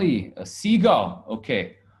 Finally, a seagull.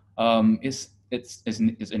 Okay, it's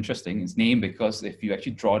interesting. It's named because if you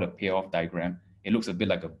actually draw the payoff diagram, it looks a bit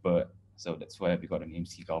like a bird. So that's where we got the name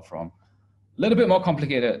seagull from. A little bit more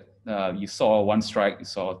complicated. You saw one strike, you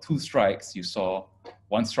saw two strikes, you saw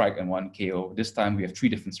one strike and one KO. This time we have 3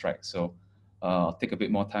 different strikes. So I'll take a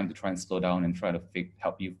bit more time to try and slow down and try to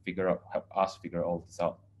help us figure all this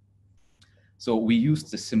out. So we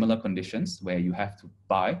used the similar conditions where you have to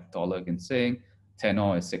buy dollar against Sing,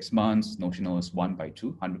 tenor is 6 months, notional is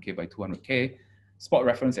 1/2, 100K by 200K. Spot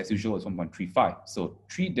reference as usual is 1.35. So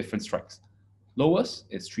 3 different strikes. Lowest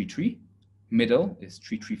is 3.3, middle is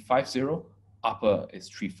 3.350, upper is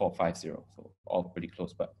 3.450. So all pretty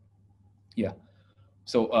close, but yeah.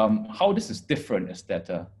 So how this is different is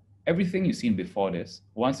that everything you've seen before this,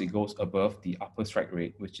 once it goes above the upper strike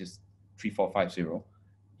rate, which is 3.450,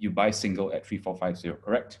 you buy single at 3.450,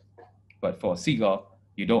 correct? But for seagull,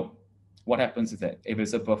 you don't. What happens is that if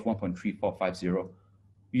it's above 1.3450,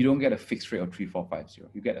 you don't get a fixed rate of 3.450,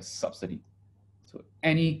 you get a subsidy. So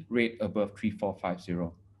any rate above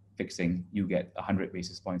 3,450 fixing, you get 100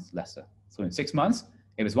 basis points lesser. So in 6 months,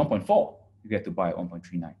 if it's 1.4, you get to buy at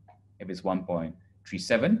 1.39. If it's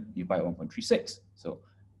 1.37, you buy at 1.36. So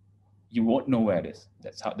you won't know where it is.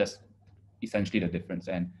 That's essentially the difference.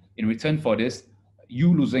 And in return for this,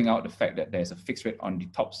 you losing out the fact that there's a fixed rate on the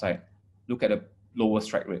top side, look at a lower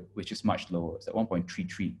strike rate, which is much lower. It's at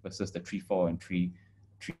 1.33 versus the 3.4 and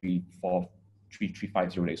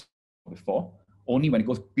 3.50 rates before. Only when it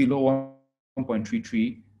goes below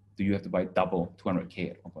 1.33 do you have to buy double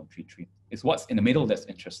 200K at 1.33. It's what's in the middle that's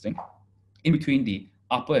interesting. In between the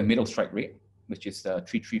upper and middle strike rate, which is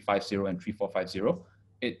 3.350 and 3.450,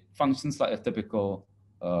 it functions like a typical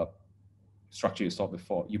structure you saw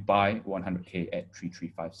before. You buy 100K at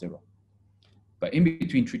 3.350. But in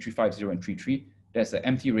between 3.350 and 3.3, there's an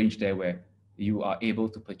empty range there where you are able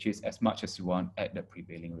to purchase as much as you want at the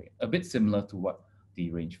prevailing rate. A bit similar to what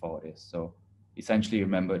the range forward is. So essentially,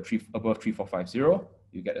 remember, above 3.450,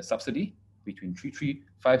 you get a subsidy. Between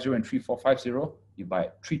 3.350 and 3.450, you buy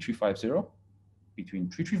at 3.350. Between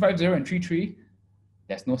 3.350 and 3.3,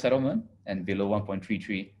 there's no settlement. And below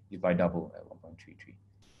 1.33, you buy double at 1.33.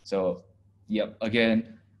 So, yep,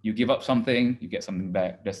 again, you give up something, you get something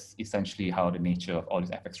back. That's essentially how the nature of all these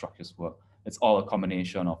FX structures work. It's all a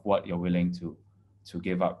combination of what you're willing to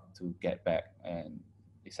give up to get back, and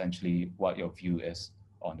essentially what your view is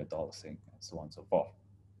on the dollar thing, and so on and so forth.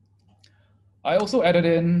 I also added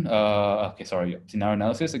in, scenario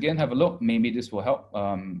analysis. Again, have a look. Maybe this will help.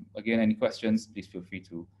 Again, any questions, please feel free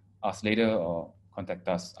to ask later or contact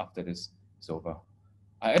us after this is over.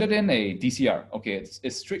 I added in a DCR. Okay,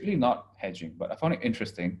 it's strictly not hedging, but I found it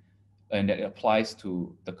interesting and that it applies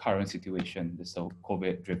to the current situation, this whole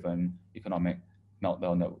COVID-driven economic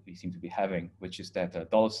meltdown that we seem to be having, which is that the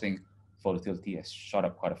dollar Sing volatility has shot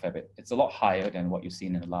up quite a fair bit. It's a lot higher than what you've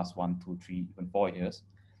seen in the last 1, 2, 3, even 4 years.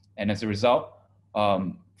 And as a result,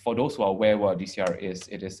 for those who are aware what DCR is,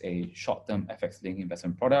 it is a short-term FX-linked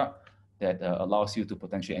investment product that allows you to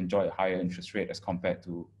potentially enjoy a higher interest rate as compared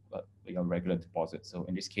to your regular deposit. So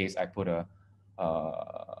in this case, I put a,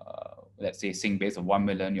 let's say, Sing base of 1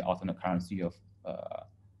 million, your alternate currency of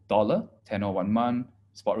dollar, tenor 1 month,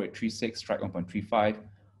 spot rate 3.6, strike 1.35.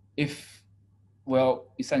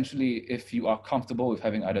 Essentially, if you are comfortable with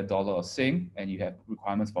having either dollar or Sing and you have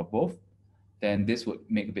requirements for both, then this would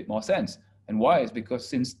make a bit more sense. And why? Is because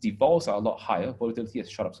since the vols are a lot higher, volatility has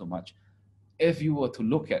shot up so much. If you were to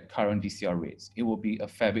look at current DCR rates, it will be a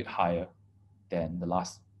fair bit higher than the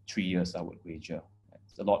last 3 years, I would wager.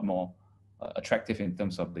 It's a lot more attractive in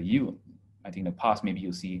terms of the yield. I think in the past, maybe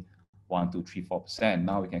you'll see 1, 2, 3, 4%.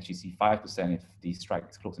 Now we can actually see 5% if the strike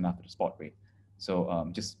is close enough to the spot rate. So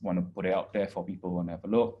just want to put it out there for people who want to have a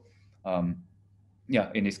look.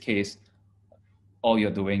 In this case, all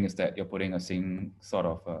you're doing is that you're putting a Sing sort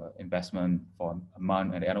of investment for a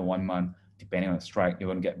month, and at the end of 1 month, depending on the strike, you're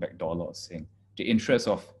going to get back dollar or Sing. The interest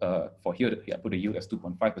of, for here, I put a yield as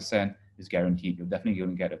 2.5% is guaranteed. You're definitely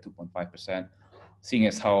going to get a 2.5%. Seeing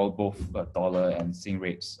as how both dollar and Sing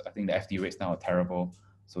rates, I think the FD rates now are terrible.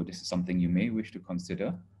 So this is something you may wish to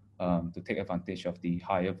consider to take advantage of the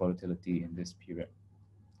higher volatility in this period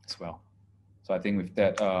as well. So I think with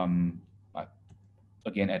that, I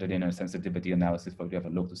again added in a sensitivity analysis for you to have a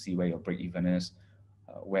look to see where your break even is,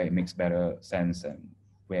 where it makes better sense and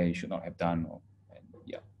where you should not have done.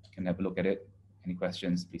 You can have a look at it. Any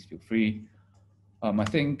questions, please feel free. I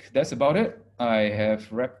think that's about it. I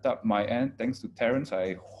have wrapped up my end. Thanks to Terence.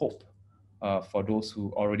 I hope for those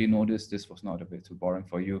who already know this was not a bit too boring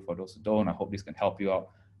for you. For those who don't, I hope this can help you out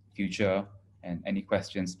in future. And any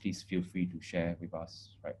questions, please feel free to share with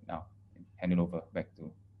us right now. Hand it over back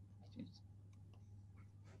to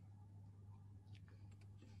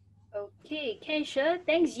Okay, Ken, sure.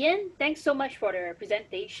 Thanks, Yen. Thanks so much for the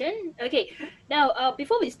presentation. Okay, now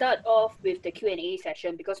before we start off with the Q&A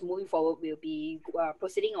session, because moving forward we'll be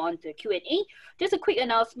proceeding on to Q&A, just a quick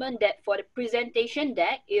announcement that for the presentation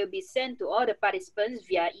deck, it will be sent to all the participants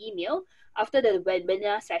via email after the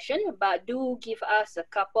webinar session, but do give us a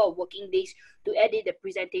couple of working days to edit the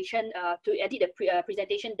presentation,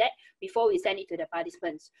 presentation deck before we send it to the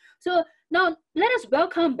participants. So now let us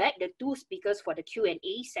welcome back the two speakers for the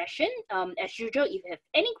Q&A session. As usual, if you have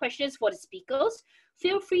any questions for the speakers,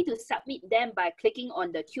 feel free to submit them by clicking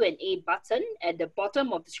on the Q&A button at the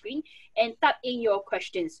bottom of the screen and type in your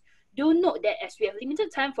questions. Do note that as we have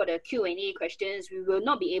limited time for the Q&A questions, we will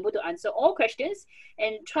not be able to answer all questions.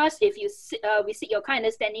 And trust if you we seek your kind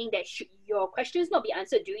understanding that should your questions not be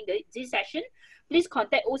answered during this session, please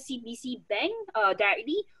contact OCBC Bank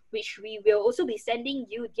directly, which we will also be sending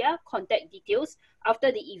you their contact details after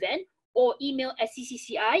the event, or email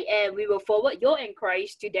SCCCI, and we will forward your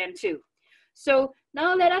inquiries to them too. So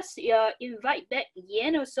now let us invite back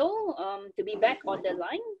Yen also to be back on the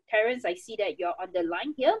line. Terence, I see that you're on the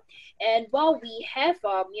line here. And while we have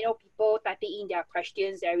people typing in their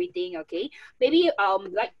questions, everything, okay, maybe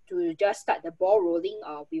like to just start the ball rolling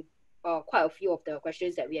with quite a few of the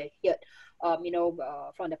questions that we have heard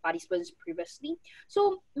from the participants previously.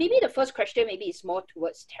 So maybe the first question maybe is more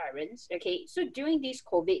towards Terence. Okay, so during this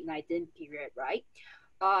COVID-19 period, right?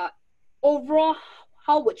 Overall,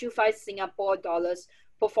 how would you find Singapore dollar's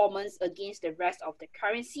performance against the rest of the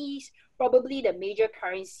currencies, probably the major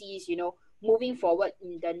currencies, moving forward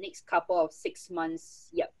in the next couple of 6 months?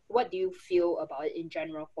 Yeah, what do you feel about it in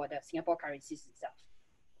general for the Singapore currencies itself?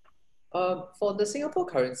 For the Singapore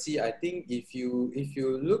currency, I think if you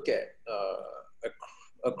look at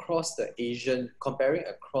across the comparing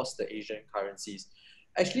across the Asian currencies,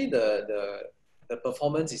 actually the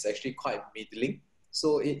performance is actually quite middling.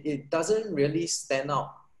 So it doesn't really stand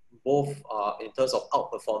out both in terms of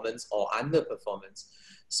outperformance or underperformance.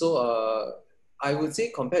 So I would say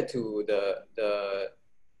compared to the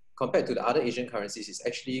other Asian currencies, it's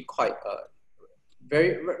actually quite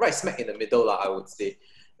very right smack in the middle, I would say.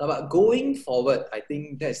 But going forward, I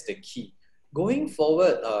think that's the key. Going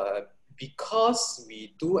forward, because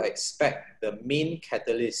we do expect the main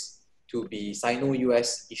catalyst to be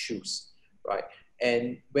Sino-US issues, right?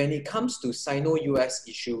 And when it comes to Sino-US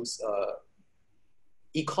issues,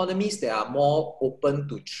 economies that are more open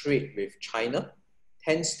to trade with China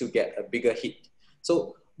tends to get a bigger hit.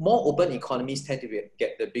 So more open economies tend to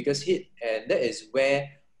get the biggest hit, and that is where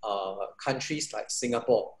countries like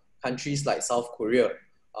Singapore, countries like South Korea,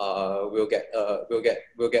 will get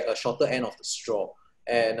a shorter end of the straw.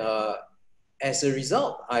 And as a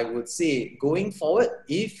result, I would say going forward,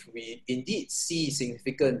 if we indeed see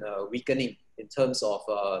significant weakening in terms of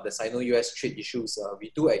the Sino-US trade issues,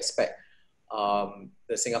 we do expect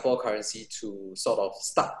the Singapore currency to sort of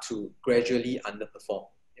start to gradually underperform.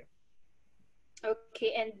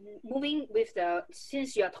 Okay, and moving with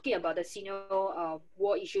since you are talking about the Sino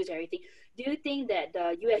war issues and everything, do you think that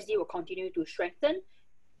the USD will continue to strengthen,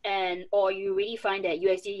 or you really find that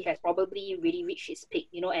USD has probably really reached its peak,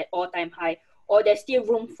 at all-time high, or there's still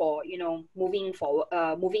room for, moving forward,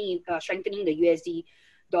 strengthening the USD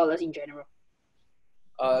dollars in general?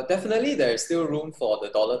 Definitely, there is still room for the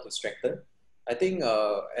dollar to strengthen. I think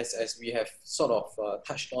as we have sort of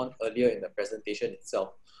touched on earlier in the presentation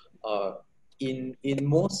itself, in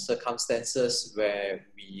most circumstances where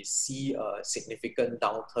we see a significant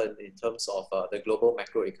downturn in terms of the global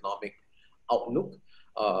macroeconomic outlook,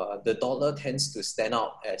 the dollar tends to stand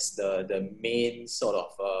out as the main sort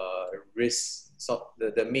of risk,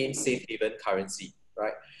 the main safe haven currency,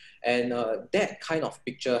 right? And that kind of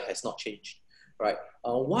picture has not changed, right?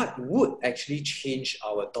 What would actually change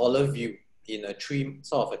our dollar view in a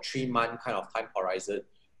 3-month kind of time horizon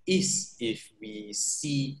is if we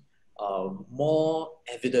see more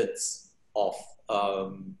evidence of a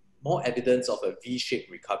V-shaped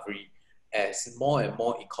recovery as more and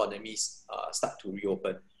more economies start to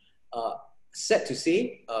reopen. Sad to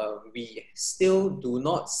say, we still do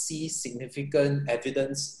not see significant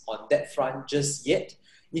evidence on that front just yet.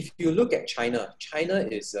 If you look at China, China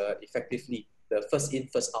is effectively the first in,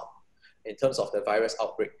 first out in terms of the virus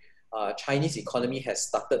outbreak. Chinese economy has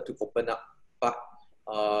started to open up, but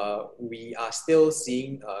we are still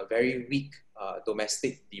seeing very weak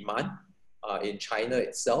domestic demand in China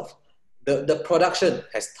itself. The production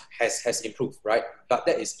has improved, right? But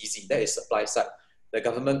that is easy. That is supply side. The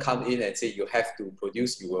government come in and say you have to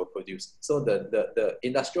produce, you will produce. So the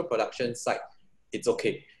industrial production side, it's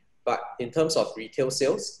okay. But in terms of retail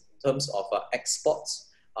sales, in terms of exports,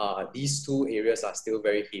 these two areas are still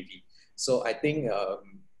very heavy. So I think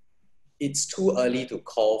it's too early to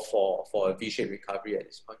call for a V-shaped recovery at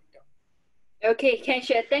this point. Yeah. Okay, can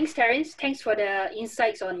share. Thanks, Terence. Thanks for the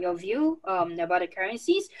insights on your view about the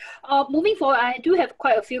currencies. Moving forward, I do have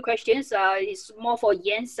quite a few questions. It's more for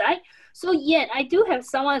Yen's side. So Yen, I do have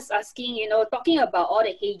someone asking, talking about all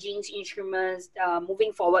the hedging instruments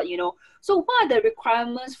moving forward, So what are the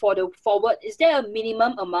requirements for the forward? Is there a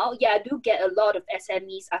minimum amount? Yeah, I do get a lot of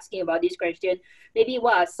SMEs asking about this question. Maybe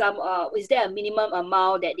what are some, is there a minimum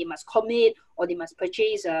amount that they must commit or they must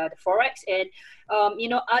purchase the Forex? And,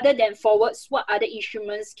 other than forwards, what other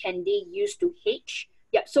instruments can they use to hedge?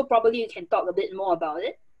 Yeah, so probably you can talk a bit more about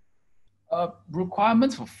it.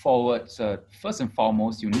 Requirements for forwards, first and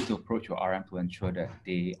foremost, you need to approach your RM to ensure that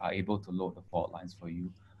they are able to load the forward lines for you.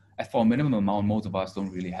 As for a minimum amount, most of us don't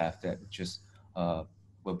really have that. Just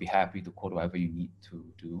we'll be happy to quote whatever you need to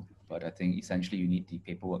do. But I think essentially you need the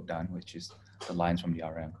paperwork done, which is the lines from the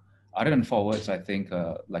RM. Other than forwards, I think,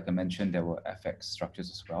 like I mentioned, there were FX structures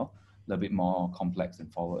as well, a little bit more complex than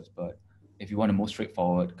forwards. But if you want a more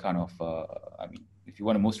straightforward kind of, if you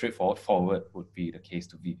want a more straightforward, forward would be the case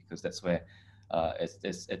to be, because that's where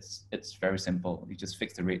it's very simple. You just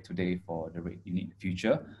fix the rate today for the rate you need in the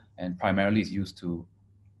future, and primarily is used to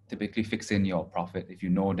typically fix in your profit. If you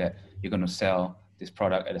know that you're going to sell this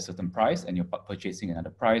product at a certain price and you're purchasing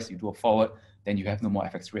another price, you do a forward, then you have no more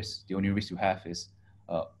FX risk. The only risk you have is,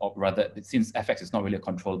 or rather, since FX is not really a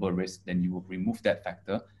controllable risk, then you will remove that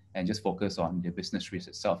factor and just focus on the business risk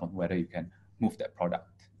itself, on whether you can move that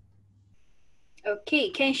product. Okay,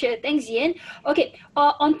 can share. Thanks, Ian. Okay,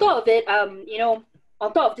 on top of it,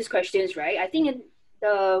 on top of these questions, right? I think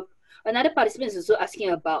another participant is also asking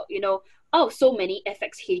about, out of so many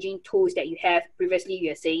FX hedging tools that you have, previously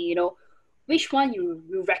you are saying, which one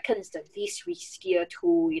you reckon is the least riskier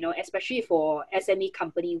tool, especially for SME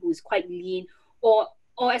company who is quite lean, or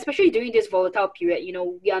especially during this volatile period,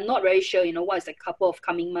 we are not very sure, what is a couple of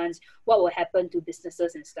coming months, what will happen to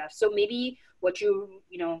businesses and stuff. So maybe would you,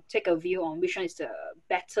 take a view on which one is the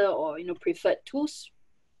better or, preferred tools?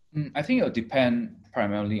 I think it will depend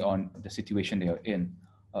primarily on the situation that you're in.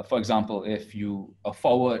 For example, if you are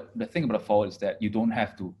forward, the thing about a forward is that you don't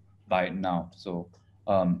have to buy it now. So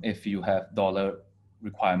if you have dollar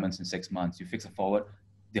requirements in 6 months, you fix a forward,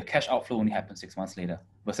 the cash outflow only happens 6 months later,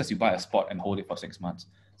 versus you buy a spot and hold it for 6 months.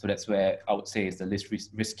 So that's where I would say it's the least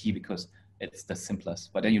risky, because it's the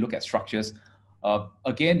simplest. But then you look at structures.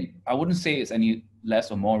 Again, I wouldn't say it's any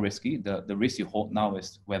less or more risky. The risk you hold now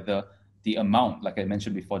is whether the amount, like I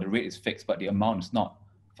mentioned before, the rate is fixed, but the amount is not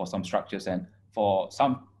for some structures. And for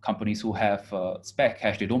some companies who have spare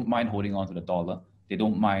cash, they don't mind holding on to the dollar. They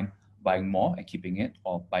don't mind buying more and keeping it,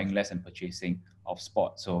 or buying less and purchasing of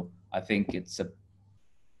spot. So I think it's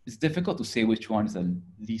difficult to say which one is the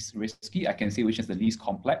least risky. I can say which is the least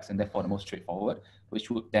complex and therefore the most straightforward, which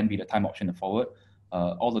would then be the time option and forward.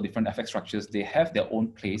 All the different FX structures, they have their own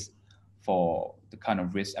place for the kind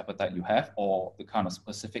of risk appetite you have, or the kind of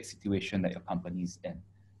specific situation that your company is in.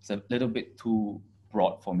 It's a little bit too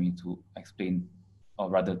broad for me to explain, or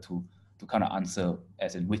rather to kind of answer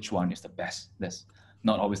as in which one is the best. That's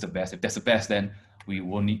not always the best. If that's the best, then we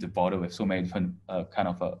won't need to bother with so many different kind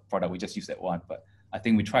of a product. We just use that one. But I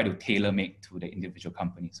think we try to tailor make to the individual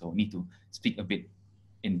company. So we need to speak a bit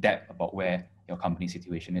in depth about where your company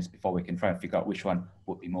situation is before we can try and figure out which one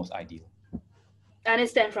would be most ideal. I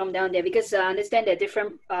understand from down there, because I understand that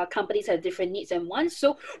different companies have different needs and wants.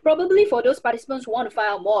 So probably for those participants who want to find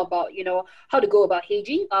out more about, how to go about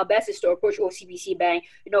hedging, best is to approach OCBC Bank,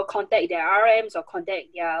 contact their RMs or contact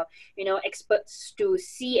their, experts to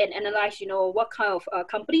see and analyze, what kind of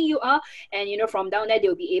company you are. And, from down there,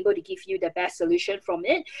 they'll be able to give you the best solution from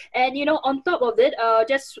it. And, on top of it,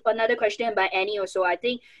 just another question by Annie also, I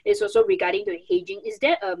think is also regarding to hedging. Is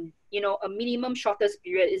there a minimum shortest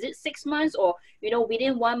period? Is it 6 months, or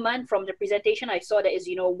within 1 month? From the presentation I saw that is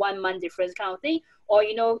 1 month difference kind of thing, or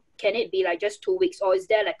can it be like just 2 weeks, or is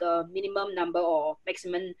there like a minimum number or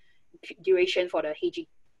maximum duration for the hedging?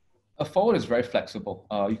 A forward is very flexible.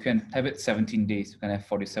 You can have it 17 days, you can have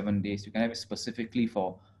 47 days, you can have it specifically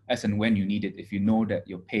for as and when you need it. If you know that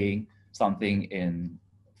you're paying something in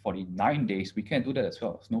 49 days, we can do that as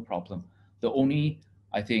well. It's no problem. The only,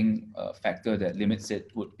 I think, factor that limits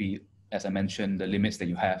it would be, as I mentioned, the limits that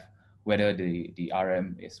you have, whether the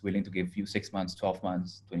RM is willing to give you 6 months, 12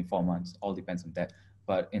 months, 24 months, all depends on that.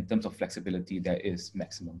 But in terms of flexibility, there is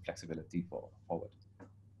maximum flexibility for forward.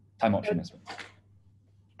 Time option as well.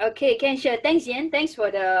 Okay, can share. Thanks, Ian. Thanks for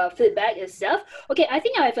the feedback itself. Okay, I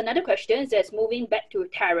think I have another question that's moving back to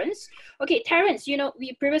Terence. Okay, Terence,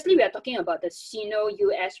 we previously were talking about the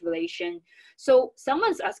Sino-US relation. So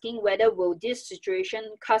someone's asking whether will this situation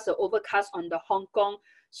cast an overcast on the Hong Kong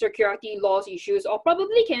security laws issues, or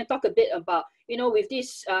probably can you talk a bit about, with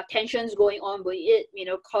these tensions going on, will it,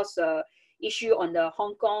 cause a issue on the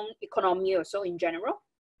Hong Kong economy or so in general?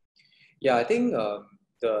 Yeah, I think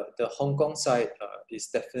the Hong Kong side is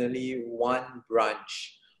definitely one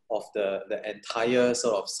branch of the entire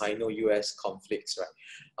sort of Sino-US conflicts,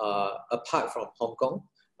 right? Apart from Hong Kong,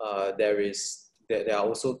 there are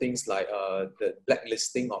also things like the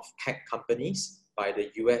blacklisting of tech companies by the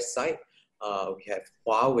US side. We have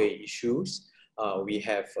Huawei issues. We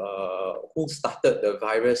have who started the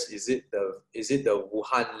virus? Is it the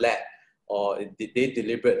Wuhan lab, or did they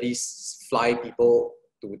deliberately fly people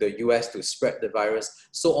to the US to spread the virus?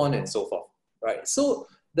 So on and so forth, right? So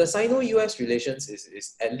the Sino-US relations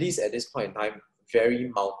is at least at this point in time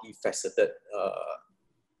very multifaceted,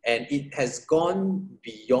 and it has gone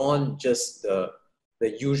beyond just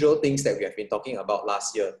the usual things that we have been talking about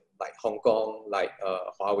last year. like Hong Kong, like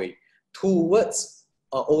Huawei, towards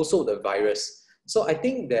also the virus. So I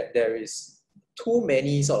think that there is too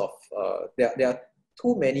many sort of, there are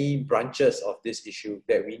too many branches of this issue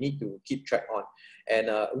that we need to keep track on. And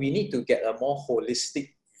we need to get a more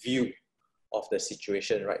holistic view of the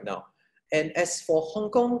situation right now. And as for Hong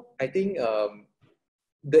Kong, I think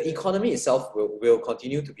the economy itself will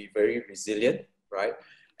continue to be very resilient, right?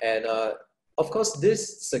 And of course,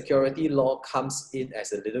 this security law comes in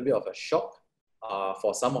as a little bit of a shock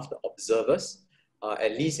for some of the observers,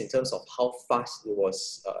 at least in terms of how fast it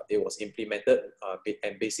was implemented,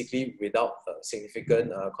 and basically without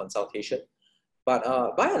significant consultation. But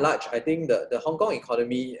by and large, I think the Hong Kong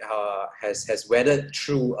economy has weathered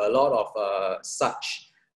through a lot of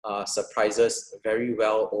such surprises very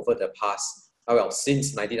well over the past,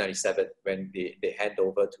 since 1997 when they hand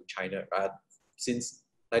over to China, since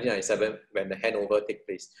 1997 when the handover took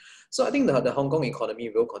place. So I think the Hong Kong economy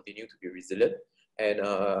will continue to be resilient, and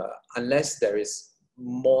unless there is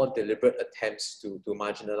more deliberate attempts to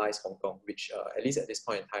marginalize Hong Kong, which at least at this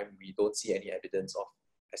point in time, we don't see any evidence of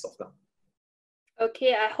as of now.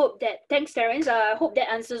 Okay, I hope that, thanks Terence, I hope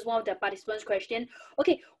that answers one of the participants' question.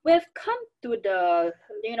 Okay, we've come to the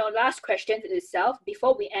last question itself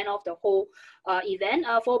before we end off the whole event.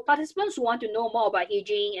 For participants who want to know more about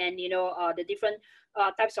hedging and the different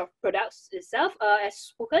types of products itself, as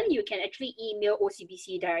spoken, you can actually email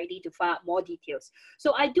OCBC directly to find out more details.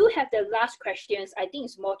 So I do have the last questions. I think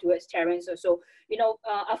it's more towards Terence. So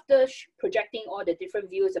after projecting all the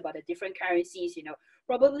different views about the different currencies,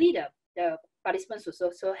 probably the participants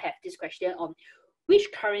also have this question on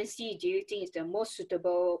which currency do you think is the most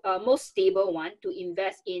suitable, most stable one to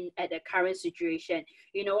invest in at the current situation?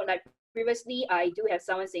 Like previously, I do have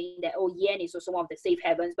someone saying that, oh, yen is also one of the safe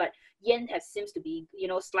havens, but yen seems to be,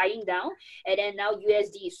 sliding down. And then now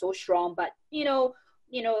USD is so strong, but,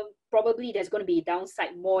 probably there's going to be a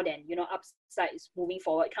downside more than, upside is moving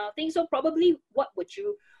forward kind of thing. So probably what would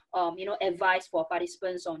you, advise for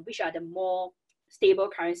participants on which are the more stable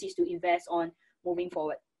currencies to invest on moving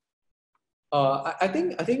forward? I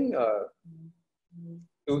think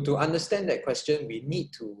to understand that question, we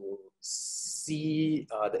need to see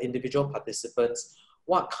the individual participants,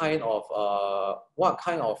 what kind of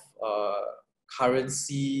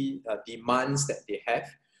currency demands that they have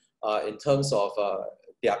in terms of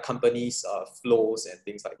their company's flows and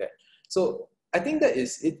things like that. So I think that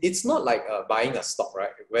it's not like buying a stock, right?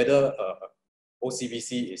 Whether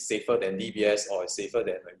OCBC is safer than DBS or is safer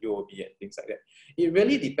than UOB and things like that. It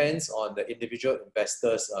really depends on the individual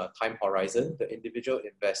investor's time horizon, the individual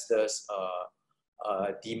investor's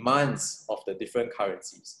demands of the different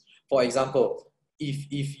currencies. For example,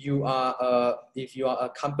 if you are a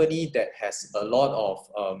company that has a lot of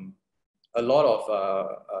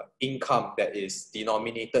income that is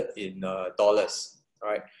denominated in dollars,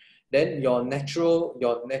 right? Then your natural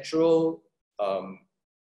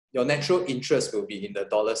interest will be in the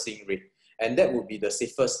dollar Sing rate, and that would be the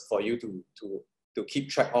safest for you to keep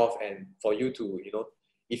track of, and for you to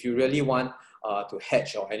if you really want to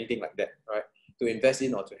hedge or anything like that, right? To invest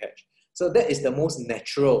in or to hedge. So that is the most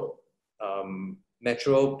natural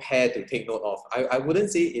pair to take note of. I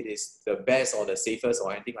wouldn't say it is the best or the safest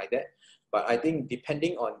or anything like that, but I think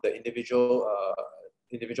depending on the individual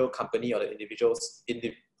company or the individual's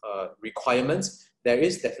requirements, there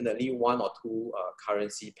is definitely one or two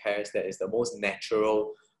currency pairs that is the most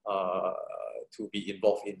natural to be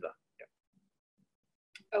involved in. Yeah.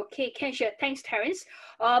 Okay, Ken, sure. Thanks, Terence.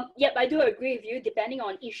 Yep, I do agree with you. Depending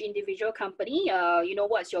on each individual company,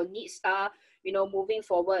 what your needs are, moving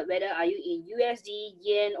forward, whether are you in USD,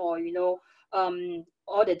 yen, or,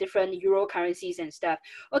 all the different Euro currencies and stuff.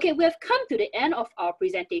 Okay, we have come to the end of our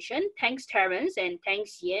presentation. Thanks, Terence, and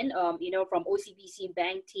thanks, Yen, from OCBC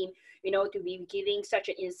Bank team, to be giving such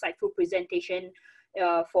an insightful presentation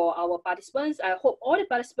for our participants. I hope all the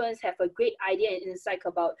participants have a great idea and insight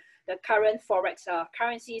about the current Forex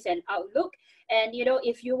currencies and outlook. And,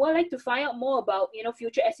 if you would like to find out more about,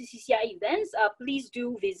 future SCCCI events, please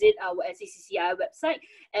do visit our SCCCI website.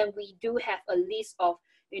 And we do have a list of,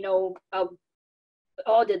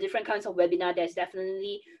 all the different kinds of webinar that's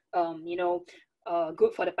definitely,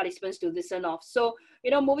 good for the participants to listen off. So,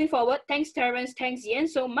 moving forward, thanks, Terence, thanks, Yen,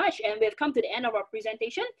 so much. And we've come to the end of our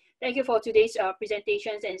presentation. Thank you for today's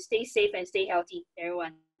presentations, and stay safe and stay healthy,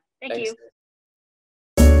 everyone. Thank you.